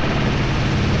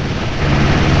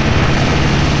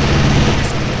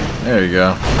 There you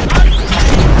go.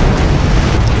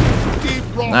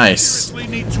 Nice. Seriously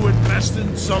need to invest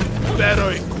in some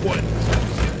better equipment.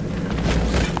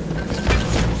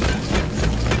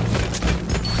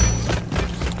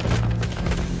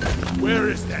 Where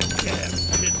is that damn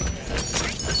kid?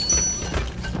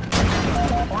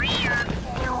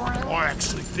 I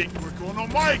actually think we're gonna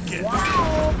make it.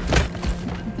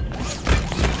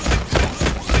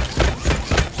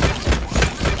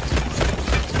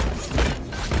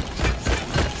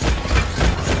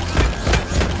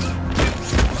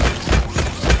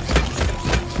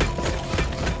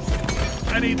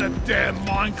 I need the damn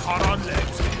minecart on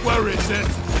legs. Where is it?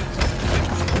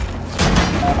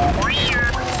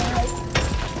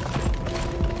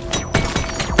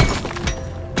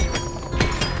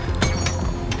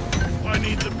 I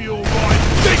need the mule ride.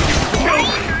 Think you kill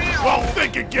me! Well,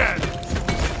 think again!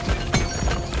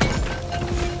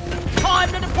 Time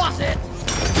to deposit!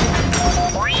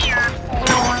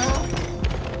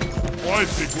 I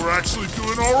think we're actually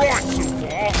doing alright so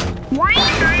far. I'll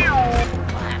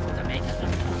have to make it.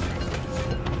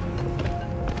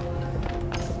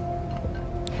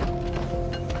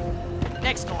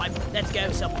 Next time, let's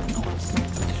go somewhere nice.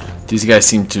 These guys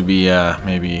seem to be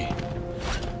maybe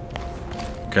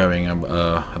grabbing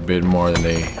a bit more than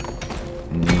they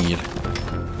need.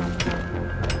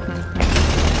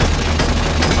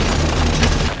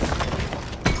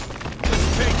 Let's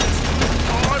take this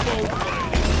time already.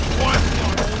 One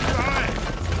time.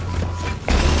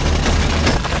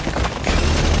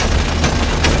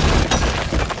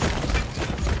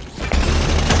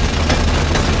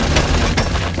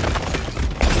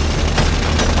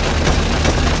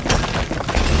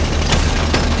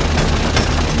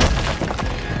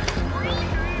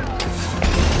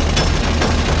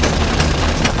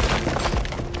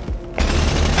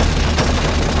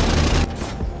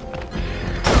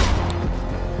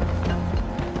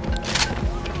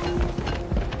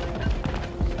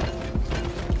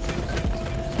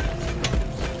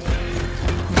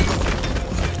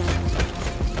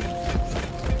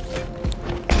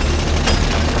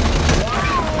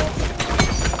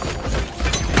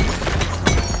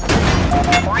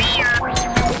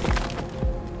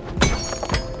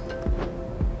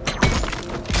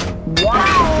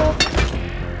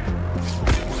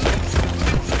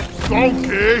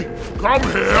 Donkey, come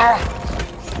here!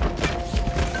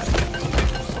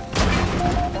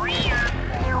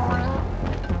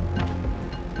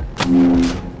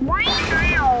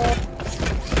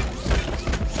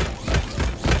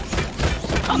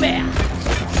 Come here!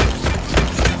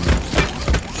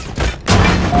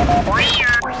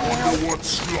 Wonder what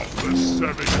slop the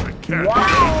savage in the cat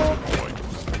tonight.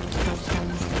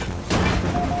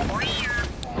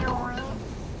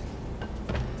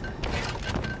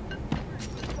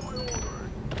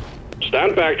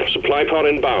 Stand back, supply pod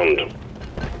inbound.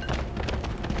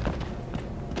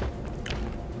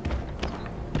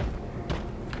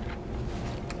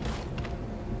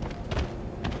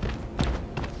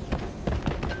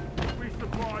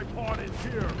 Resupply pod is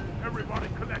here. Everybody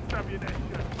collect ammunition.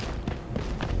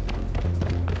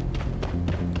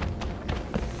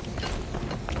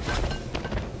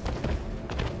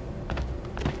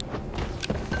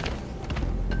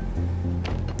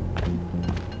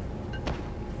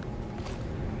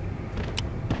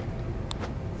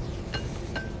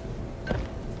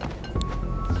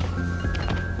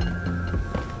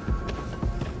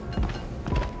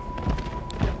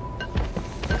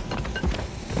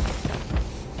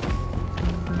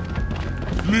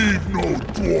 Leave no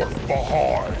dwarf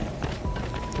behind.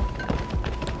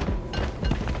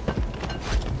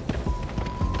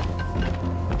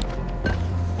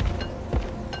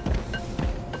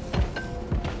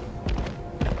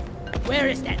 Where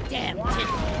is that damn tin?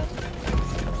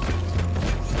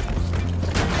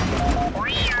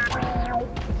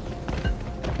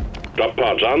 Drop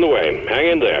pods on the way. Hang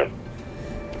in there.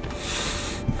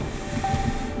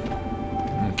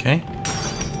 Okay.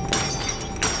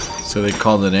 So they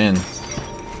called it in.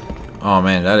 Oh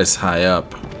man, that is high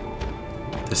up.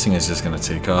 This thing is just gonna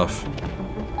take off.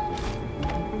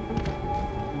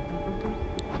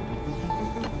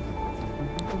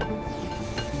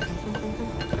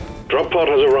 Drop pod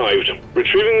has arrived.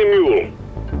 Retrieving the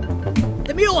mule.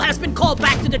 The mule has been called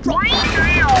back to the drop.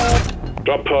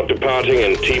 Drop pod departing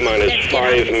in T-minus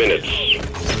 5 minutes.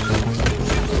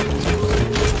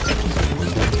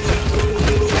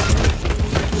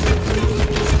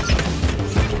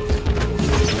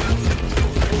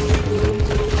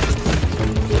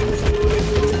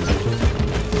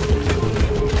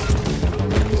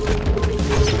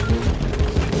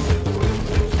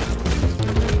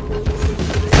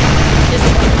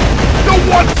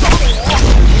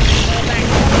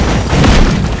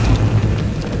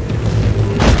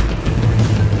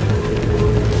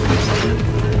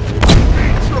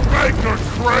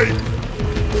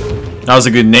 That was a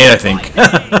good nade, I think.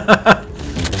 I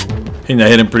think that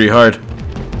hit him pretty hard.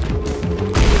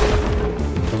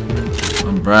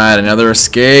 Alright, another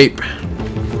escape.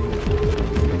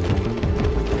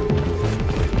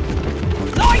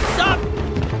 Lights up!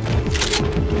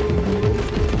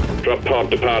 Drop pod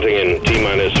departing in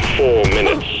T-minus 4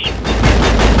 minutes.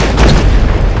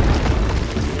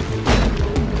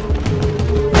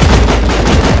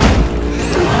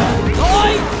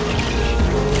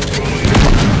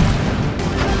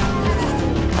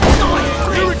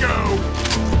 Here we go!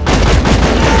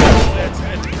 Let's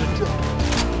head to the drop.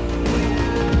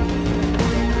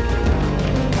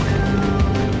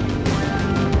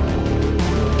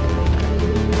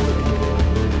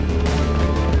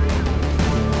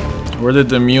 Where did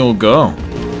the mule go?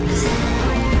 This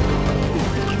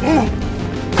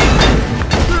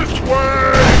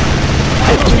way!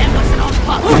 That wasn't on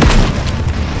purpose.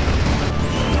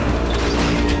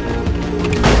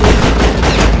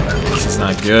 This is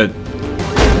not good.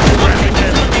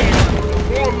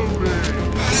 Follow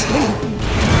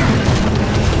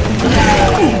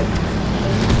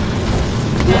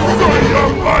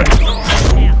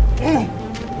me!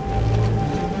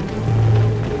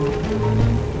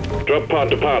 Drop pod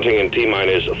departing in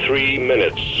T-minus 3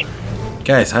 minutes.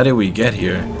 Guys, how did we get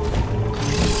here?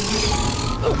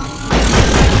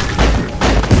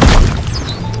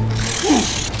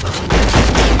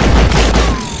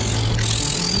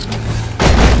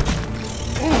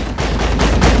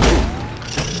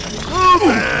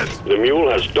 The mule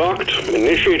has docked,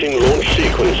 initiating launch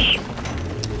sequence.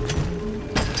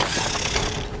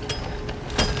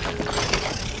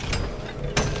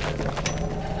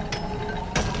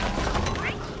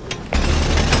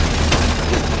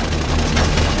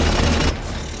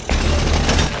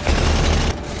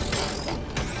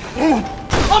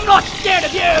 I'm not scared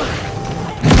of you!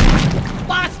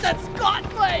 Bastards got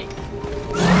me!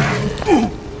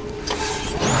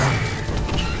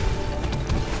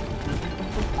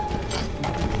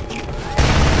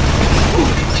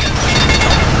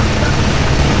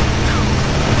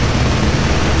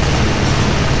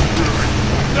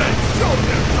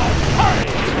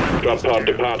 Drop pod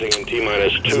departing in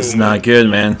T-minus 2 This is not good,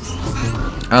 man.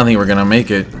 I don't think we're gonna make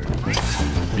it.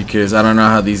 Because I don't know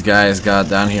how these guys got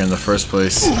down here in the first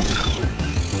place.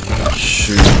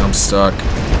 Shoot, I'm stuck.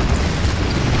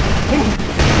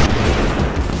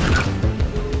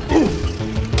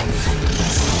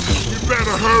 You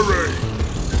better hurry!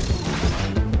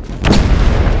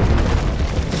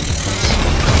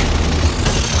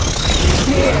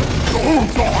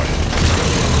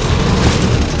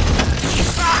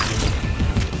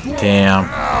 Damn.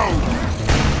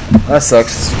 That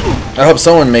sucks. I hope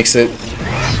someone makes it.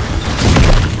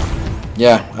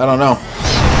 Yeah, I don't know.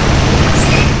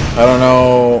 I don't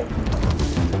know.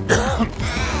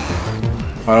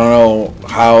 I don't know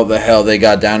how the hell they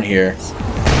got down here.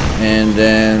 And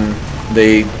then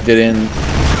they didn't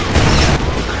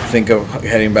think of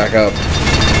heading back up.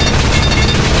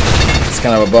 It's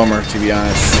kind of a bummer, to be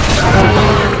honest.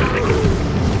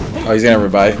 Oh, he's gonna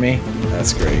revive me?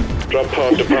 That's great. Drop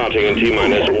pod departing in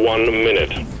T-minus 1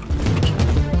 minute.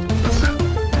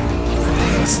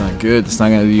 That's not good. It's not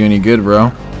gonna do you any good,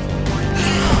 bro.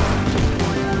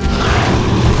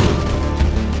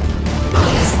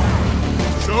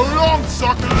 So long,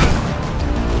 suckers!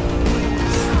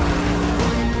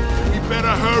 We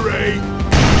better hurry!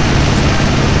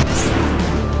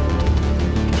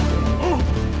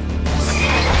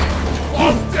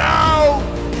 I'm down!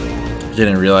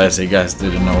 Didn't realize they guys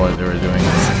didn't know what they were doing.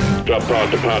 Drop pod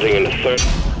departing in 30.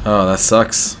 Oh, that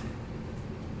sucks.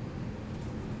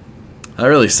 That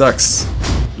really sucks.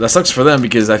 That sucks for them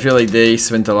because I feel like they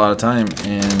spent a lot of time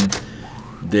and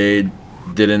they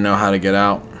didn't know how to get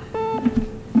out.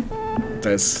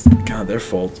 That's kind of their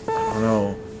fault. I don't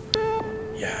know.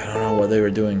 Yeah, I don't know what they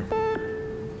were doing.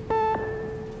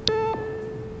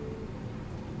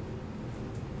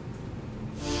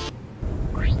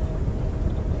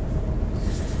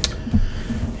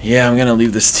 Yeah, I'm gonna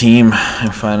leave this team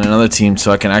and find another team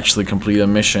so I can actually complete a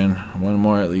mission. One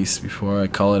more at least before I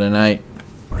call it a night.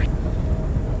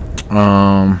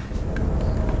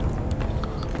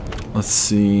 Let's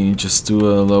see, just do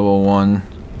a level 1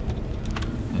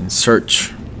 and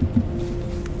search.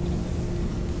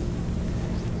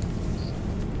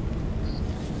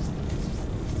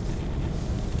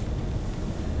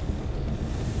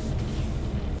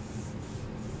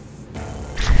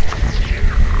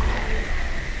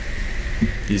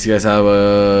 These guys have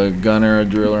a gunner, a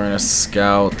driller, and a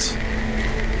scout.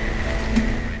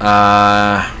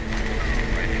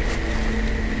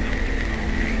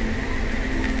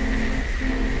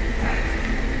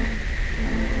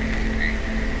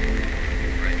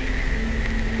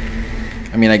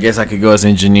 I mean, I guess I could go as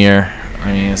engineer.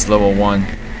 I mean, it's level 1.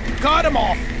 Cut him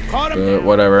off. Cut him But down.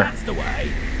 whatever. That's the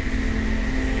way.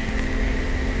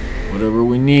 Whatever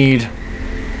we need.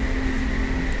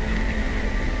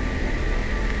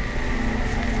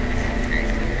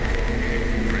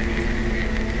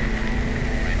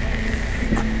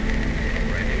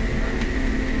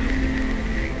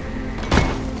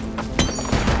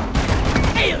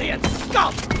 Alien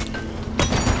scum.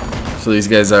 So these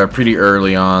guys are pretty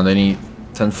early on. They need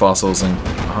 10 fossils and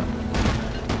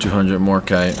 200 more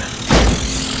kite.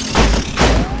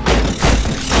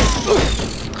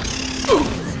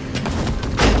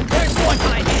 There's one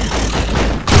right here.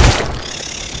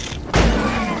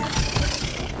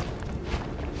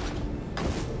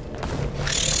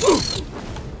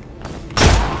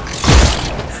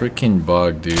 Freaking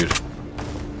bug, dude.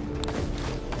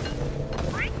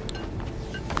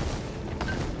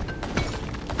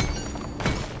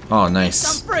 Oh, nice.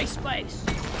 Some free space.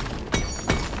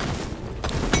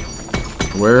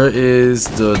 Where is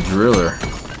the driller?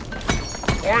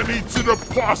 I need to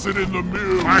deposit in the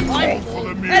mill. I called for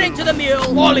the mill. Heading to the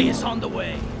mill. Wally is on the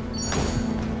way.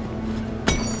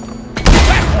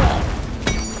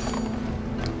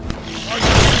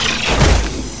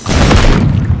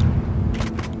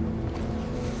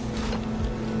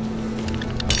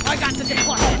 I got the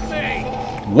deposit.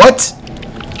 What?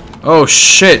 Oh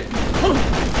shit.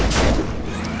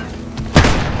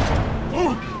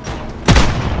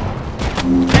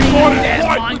 Damn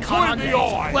right mine between caught on the this.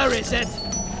 eyes. Where is it?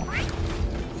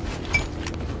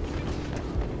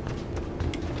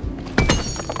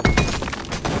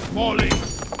 Molly,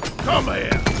 come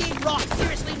here. Deep Rock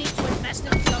seriously needs to invest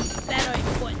in some better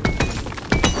equipment.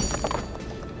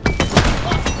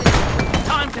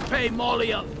 Time to pay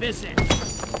Molly a visit.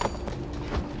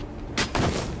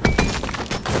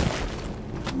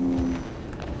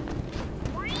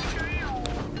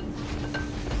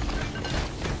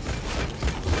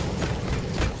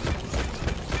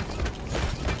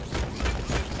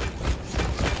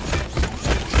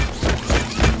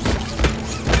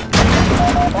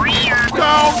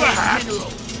 Down the hatch.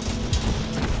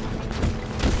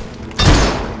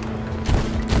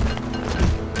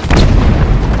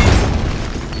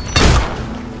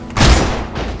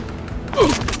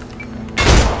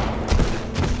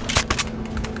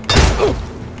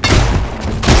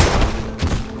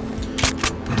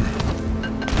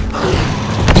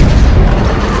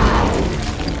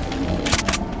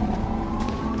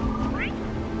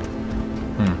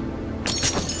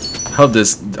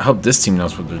 Hope this team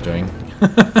knows what they're doing.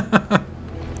 I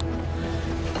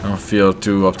don't feel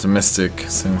too optimistic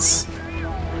since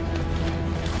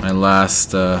my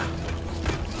last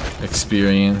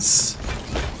experience.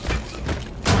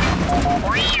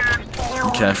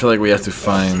 Okay, I feel like we have to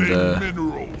find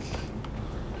Minerals.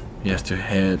 we have to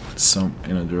head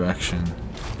in a direction.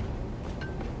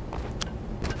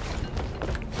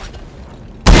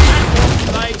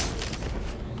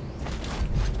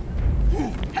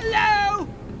 Hello!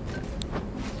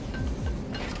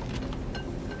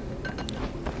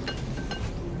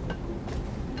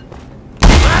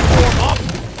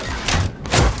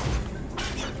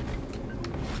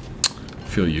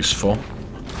 Feel useful.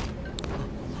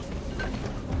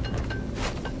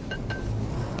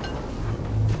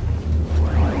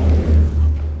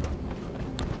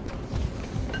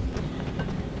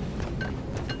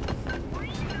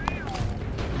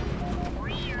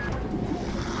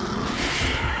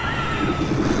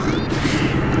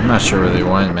 I'm not sure where they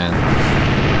went, man.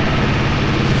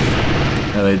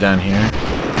 Are they down here?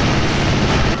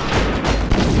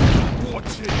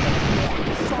 Watch it, everyone.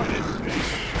 Silently.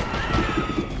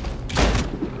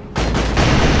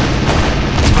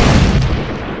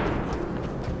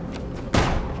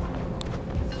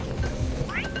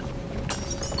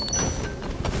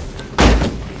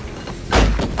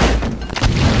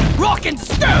 Rock and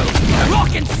stew!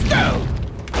 Rock and stew!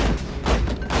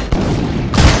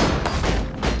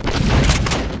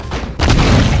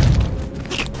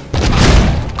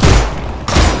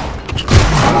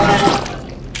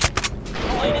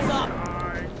 Light is up.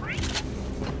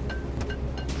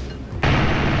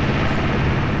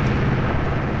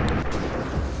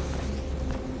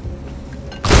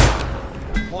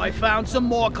 I found some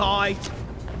more kite.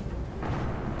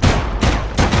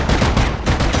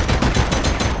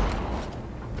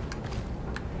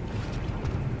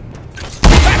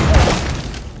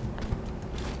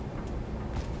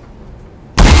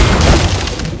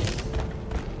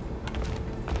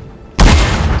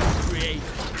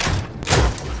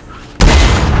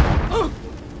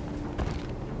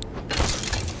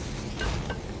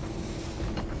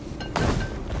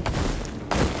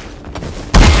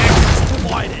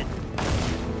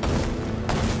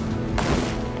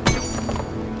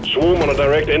 swarm on a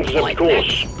direct intercept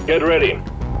course. Get ready.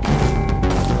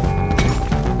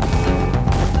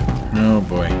 Oh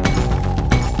boy.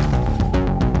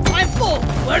 I'm full.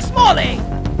 Where's Smalley?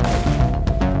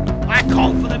 I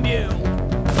call for the mule.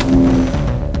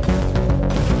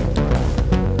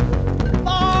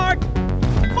 Mark!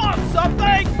 Found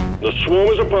something! The swarm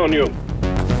is upon you.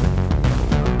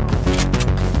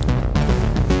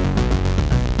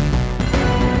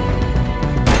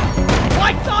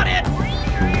 Lights on it!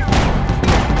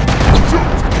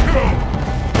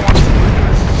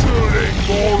 Shooting,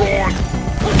 moron!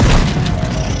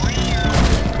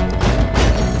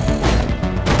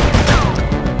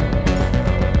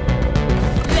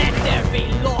 Let there be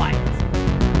light!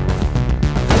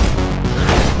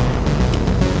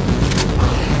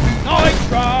 Nice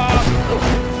drop!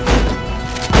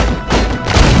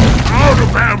 Out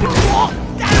of ammo! Walk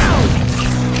down!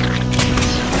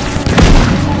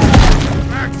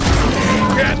 Max,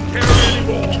 can't carry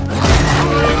anymore!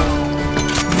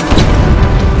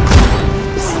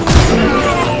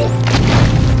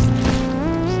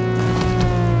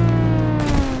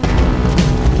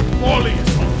 Molly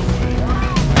is on the way.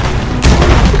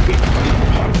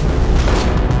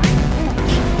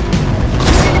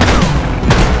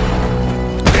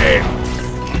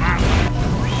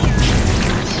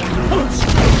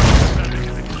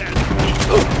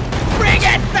 Bring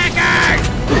it, Beckers!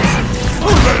 Let's show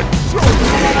them!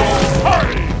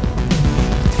 Hurry!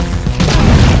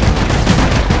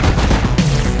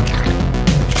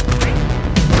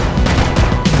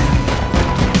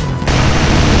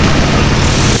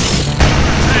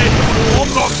 Hey, I'm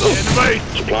not the enemy!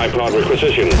 Supply pod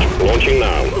requisitioned. Launching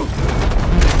now.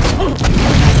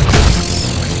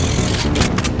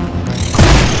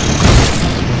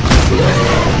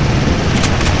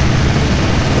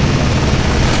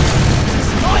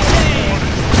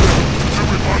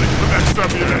 Everybody collect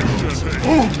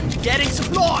ammunition! Getting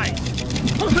supplies!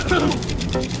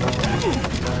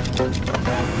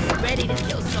 Ready to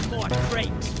kill some more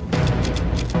crates.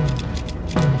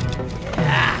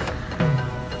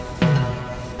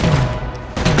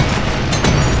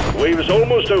 Wave is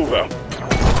almost over.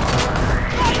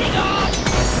 Lighting up!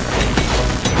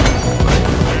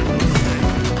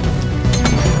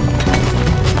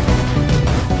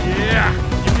 Yeah!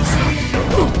 Give me some.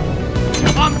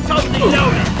 I'm totally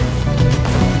loaded!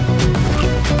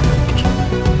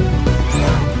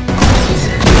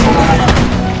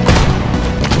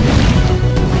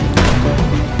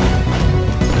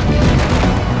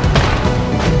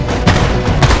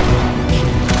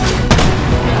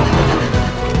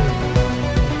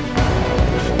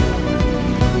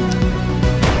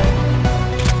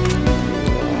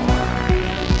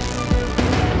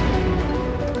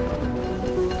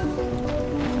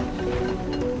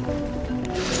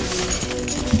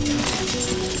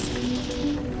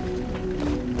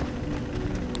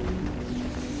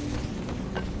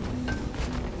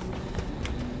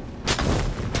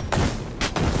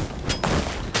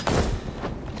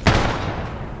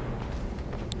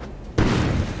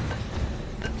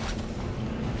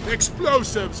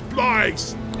 Explosives,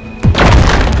 please!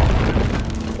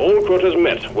 All quotas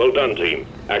met. Well done, team.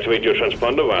 Activate your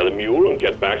transponder via the mule and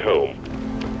get back home.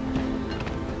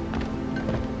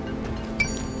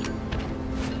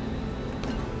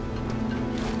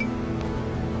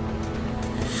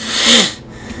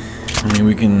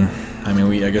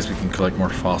 I guess we can collect more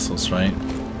fossils, right?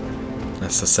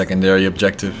 That's the secondary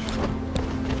objective.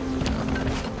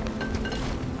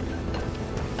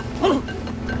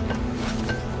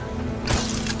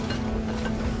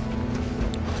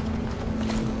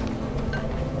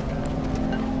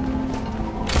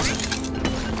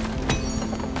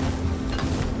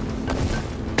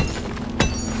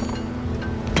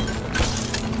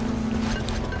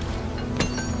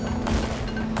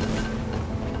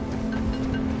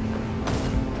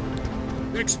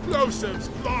 Explosives,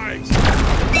 please!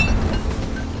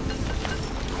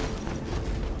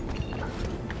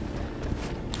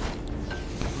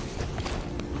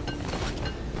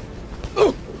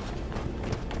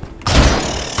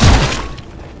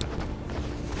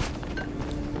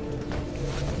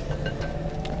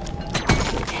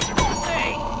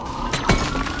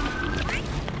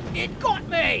 It got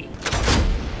me!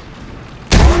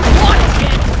 What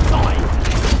inside?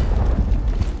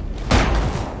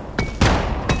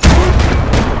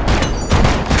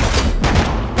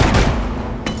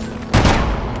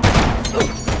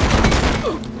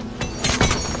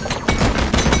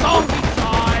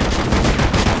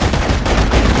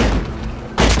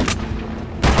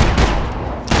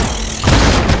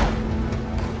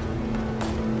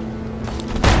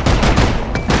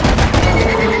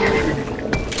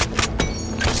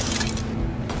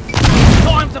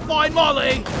 Throwing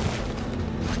Molly!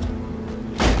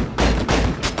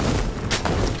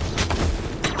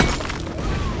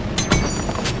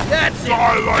 That's it!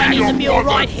 That needs a mule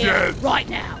right here, right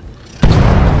now!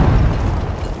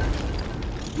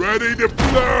 Ready to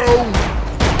blow!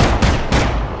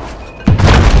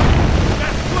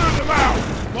 Let's clear them out!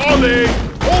 Molly,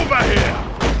 over here!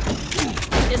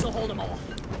 This'll hold them off.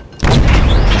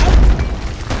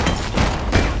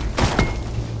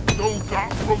 Still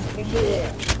got room for more.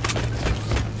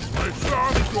 My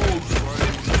son goes,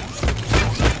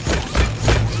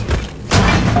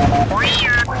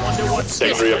 Wonder what's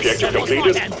Secondary objective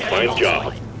completed. Fine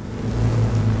job.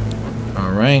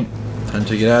 Alright, time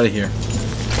to get out of here.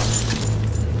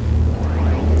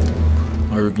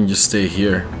 Or we can just stay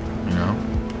here, you know?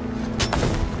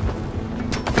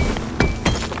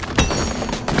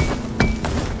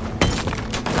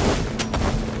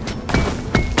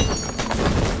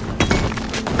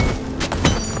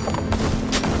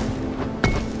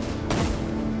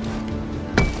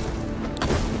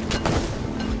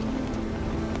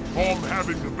 I'm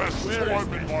having the best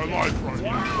time in my life right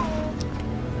now.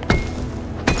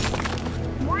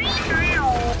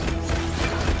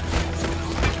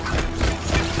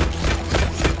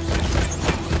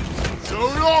 So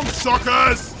long,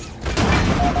 suckers!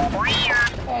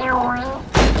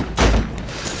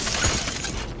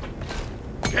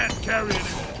 Can't carry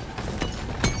anymore.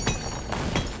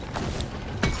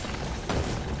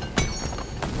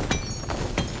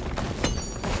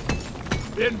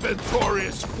 Inventory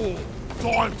is full.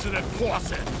 Time to the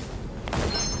closet.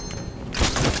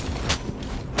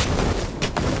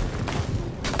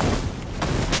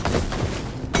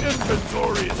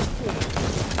 Inventory is full.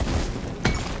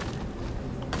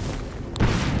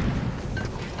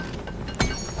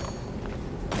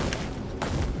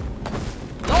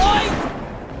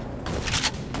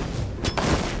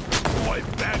 My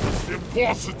bag is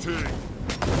depositing.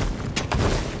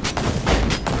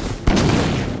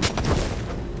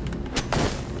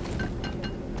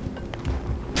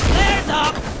 Flares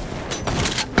up!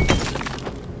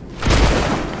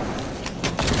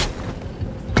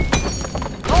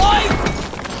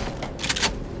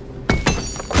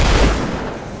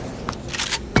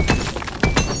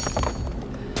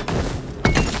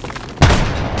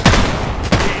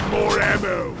 Need more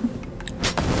ammo.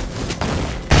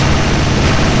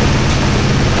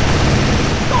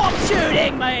 Stop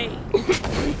shooting me!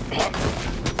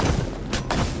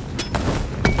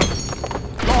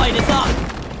 Light is up!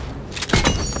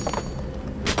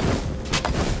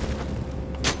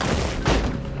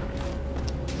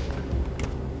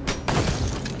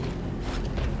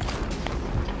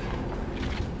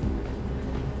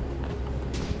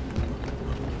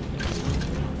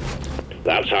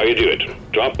 That's how you do it.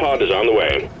 Drop pod is on the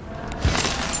way.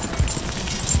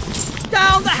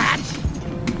 Down the hatch!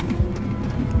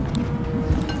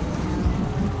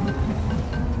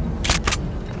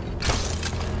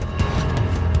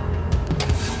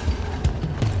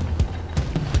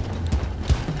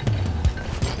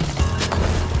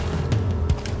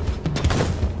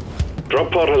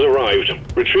 Drop pod has arrived.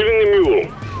 Retrieving the mule.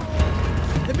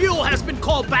 The mule has been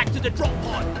called back to the drop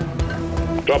pod.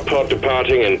 Drop pod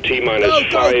departing in T-minus Go,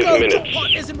 5 Drop minutes.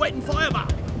 pod isn't waiting for ever.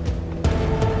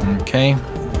 Okay.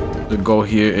 The goal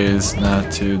here is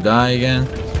not to die again.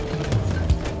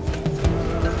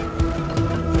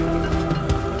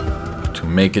 To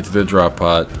make it to the drop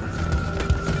pod.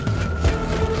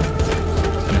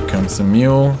 Here comes the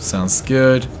mule. Sounds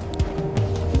good.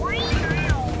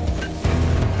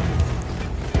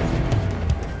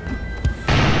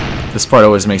 This part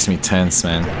always makes me tense,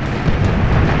 man.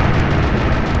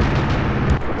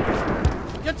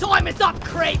 Your time is up,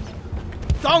 creep!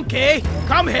 Donkey,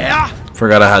 come here!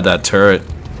 Forgot I had that turret.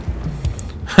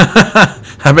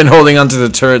 I've been holding onto the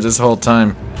turret this whole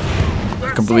time.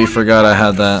 Completely forgot I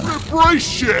had that. Brace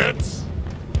shit!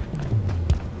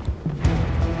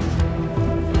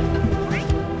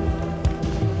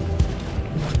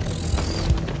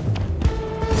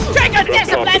 Take a Drop pod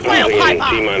disciplined departing in wheelpiper!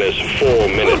 T-minus 4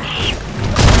 minutes.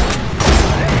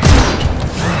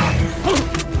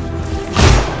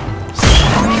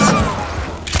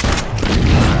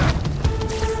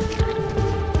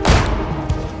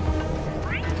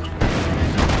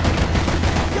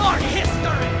 Your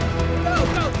history! Go,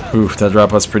 go, go! Oof, that drop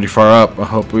pod's pretty far up. I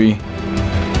hope we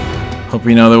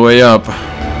know the way up. Watch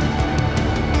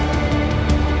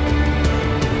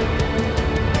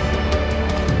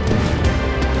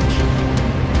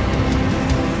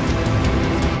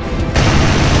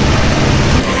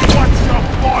the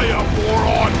fire,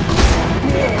 moron!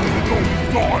 Don't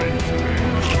die.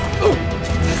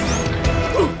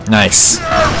 Nice.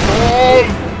 Careful!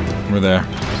 We're there.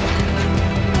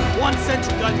 One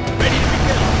sentry gun ready to be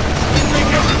killed.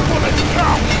 Make every bullet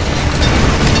count!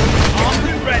 Armed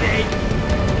and ready.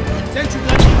 Sentry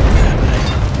gun.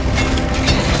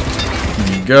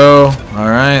 There you go.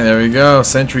 Alright, there we go.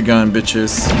 Sentry gun,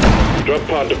 bitches. Drop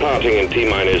pod departing in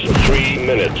T-minus 3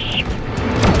 minutes.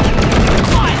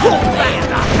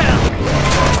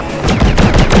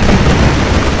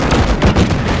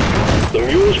 The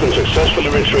mule's been successfully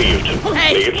retrieved.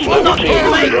 Hey, Make it slow not team. here,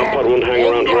 The mate. drop pod won't hang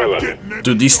around forever.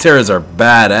 Dude, these terrors are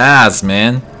badass,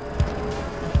 man.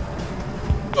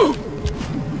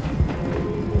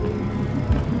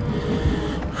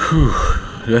 Whew.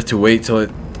 Do you have to wait till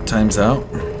it times out?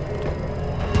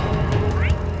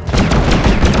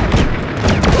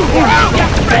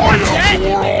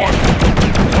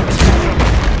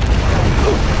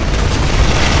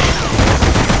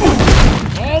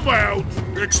 I'm out!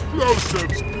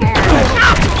 Explosives!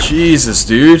 Fire! Jesus,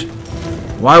 dude.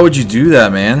 Why would you do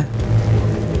that, man?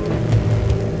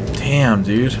 Damn,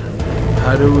 dude.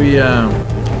 How do we,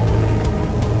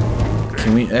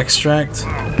 can we extract? Escape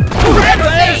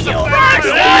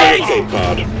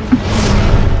pod.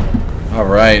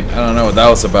 Alright, I don't know what that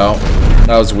was about.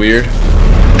 That was weird.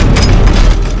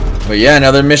 But yeah,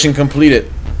 another mission completed.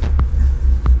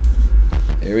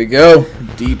 Here we go.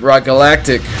 Deep Rock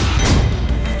Galactic.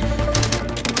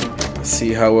 Let's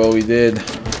see how well we did.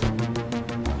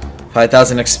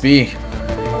 5,000 XP.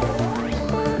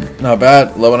 Not bad.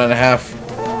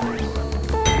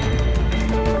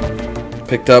 11.5.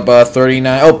 Picked up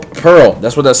 39. Oh, pearl.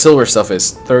 That's what that silver stuff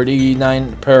is.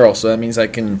 39 pearl. So that means I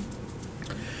can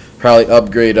probably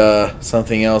upgrade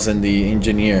something else in the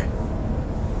engineer.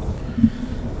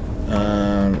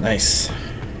 Nice.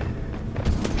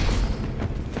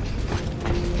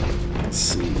 Let's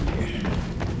see.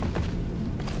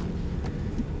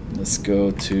 Let's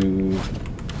go to,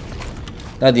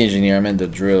 not the engineer, I meant the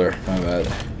driller. My bad.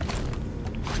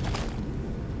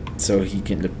 So he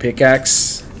can, the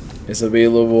pickaxe is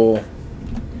available.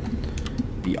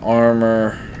 The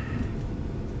armor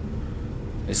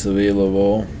is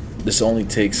available. This only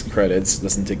takes credits,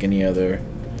 doesn't take any other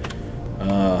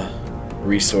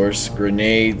resource.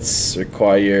 Grenades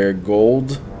require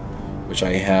gold, which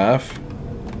I have.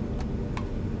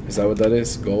 Is that what that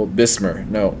is? Gold? Bismer.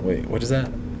 No, wait, what is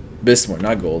that? Bismer,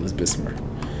 not gold, it's Bismer.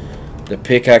 The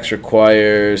pickaxe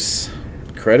requires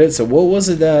credits. So what was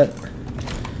it that?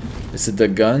 Is it the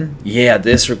gun? Yeah,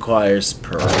 this requires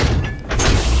pearl,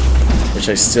 which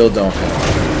I still don't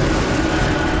have.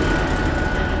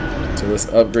 So let's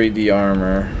upgrade the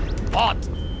armor. Hot.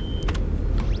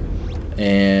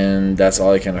 And that's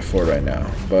all I can afford right now.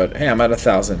 But hey, I'm at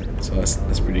 1,000, so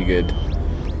that's pretty good.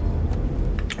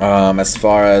 As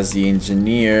far as the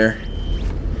engineer,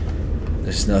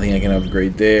 there's nothing I can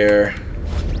upgrade there.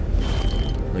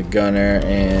 The gunner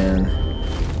and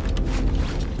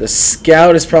the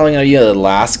scout is probably gonna be the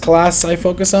last class I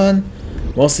focus on,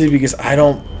 mostly because I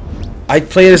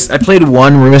played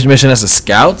one mission as a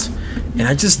scout, and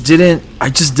I just didn't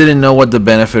know what the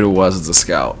benefit was as a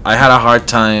scout. I had a hard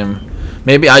time.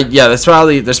 Maybe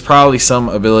there's probably some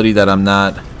ability that I'm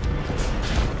not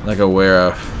like aware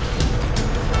of.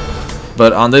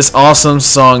 But on this awesome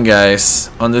song,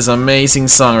 guys, on this amazing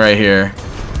song right here,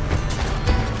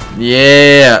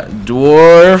 yeah,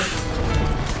 dwarf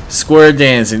square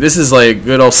dancing. This is like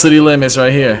good old City Limits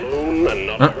right here.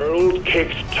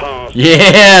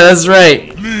 Yeah, that's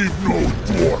right. Leave no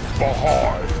dwarf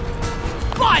behind!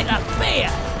 By the bear!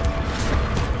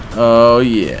 Oh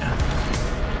yeah.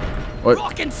 What?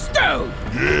 Rock and stone!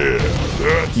 Yeah,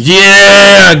 that's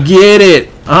Yeah, get it.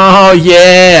 Oh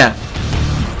yeah.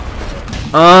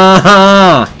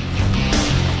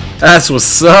 That's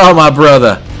what's up, my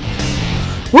brother.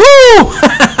 Woo!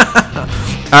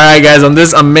 Alright guys, on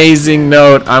this amazing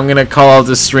note, I'm gonna call out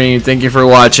the stream. Thank you for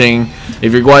watching.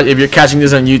 If you're catching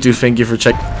this on YouTube, thank you for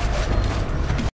checking.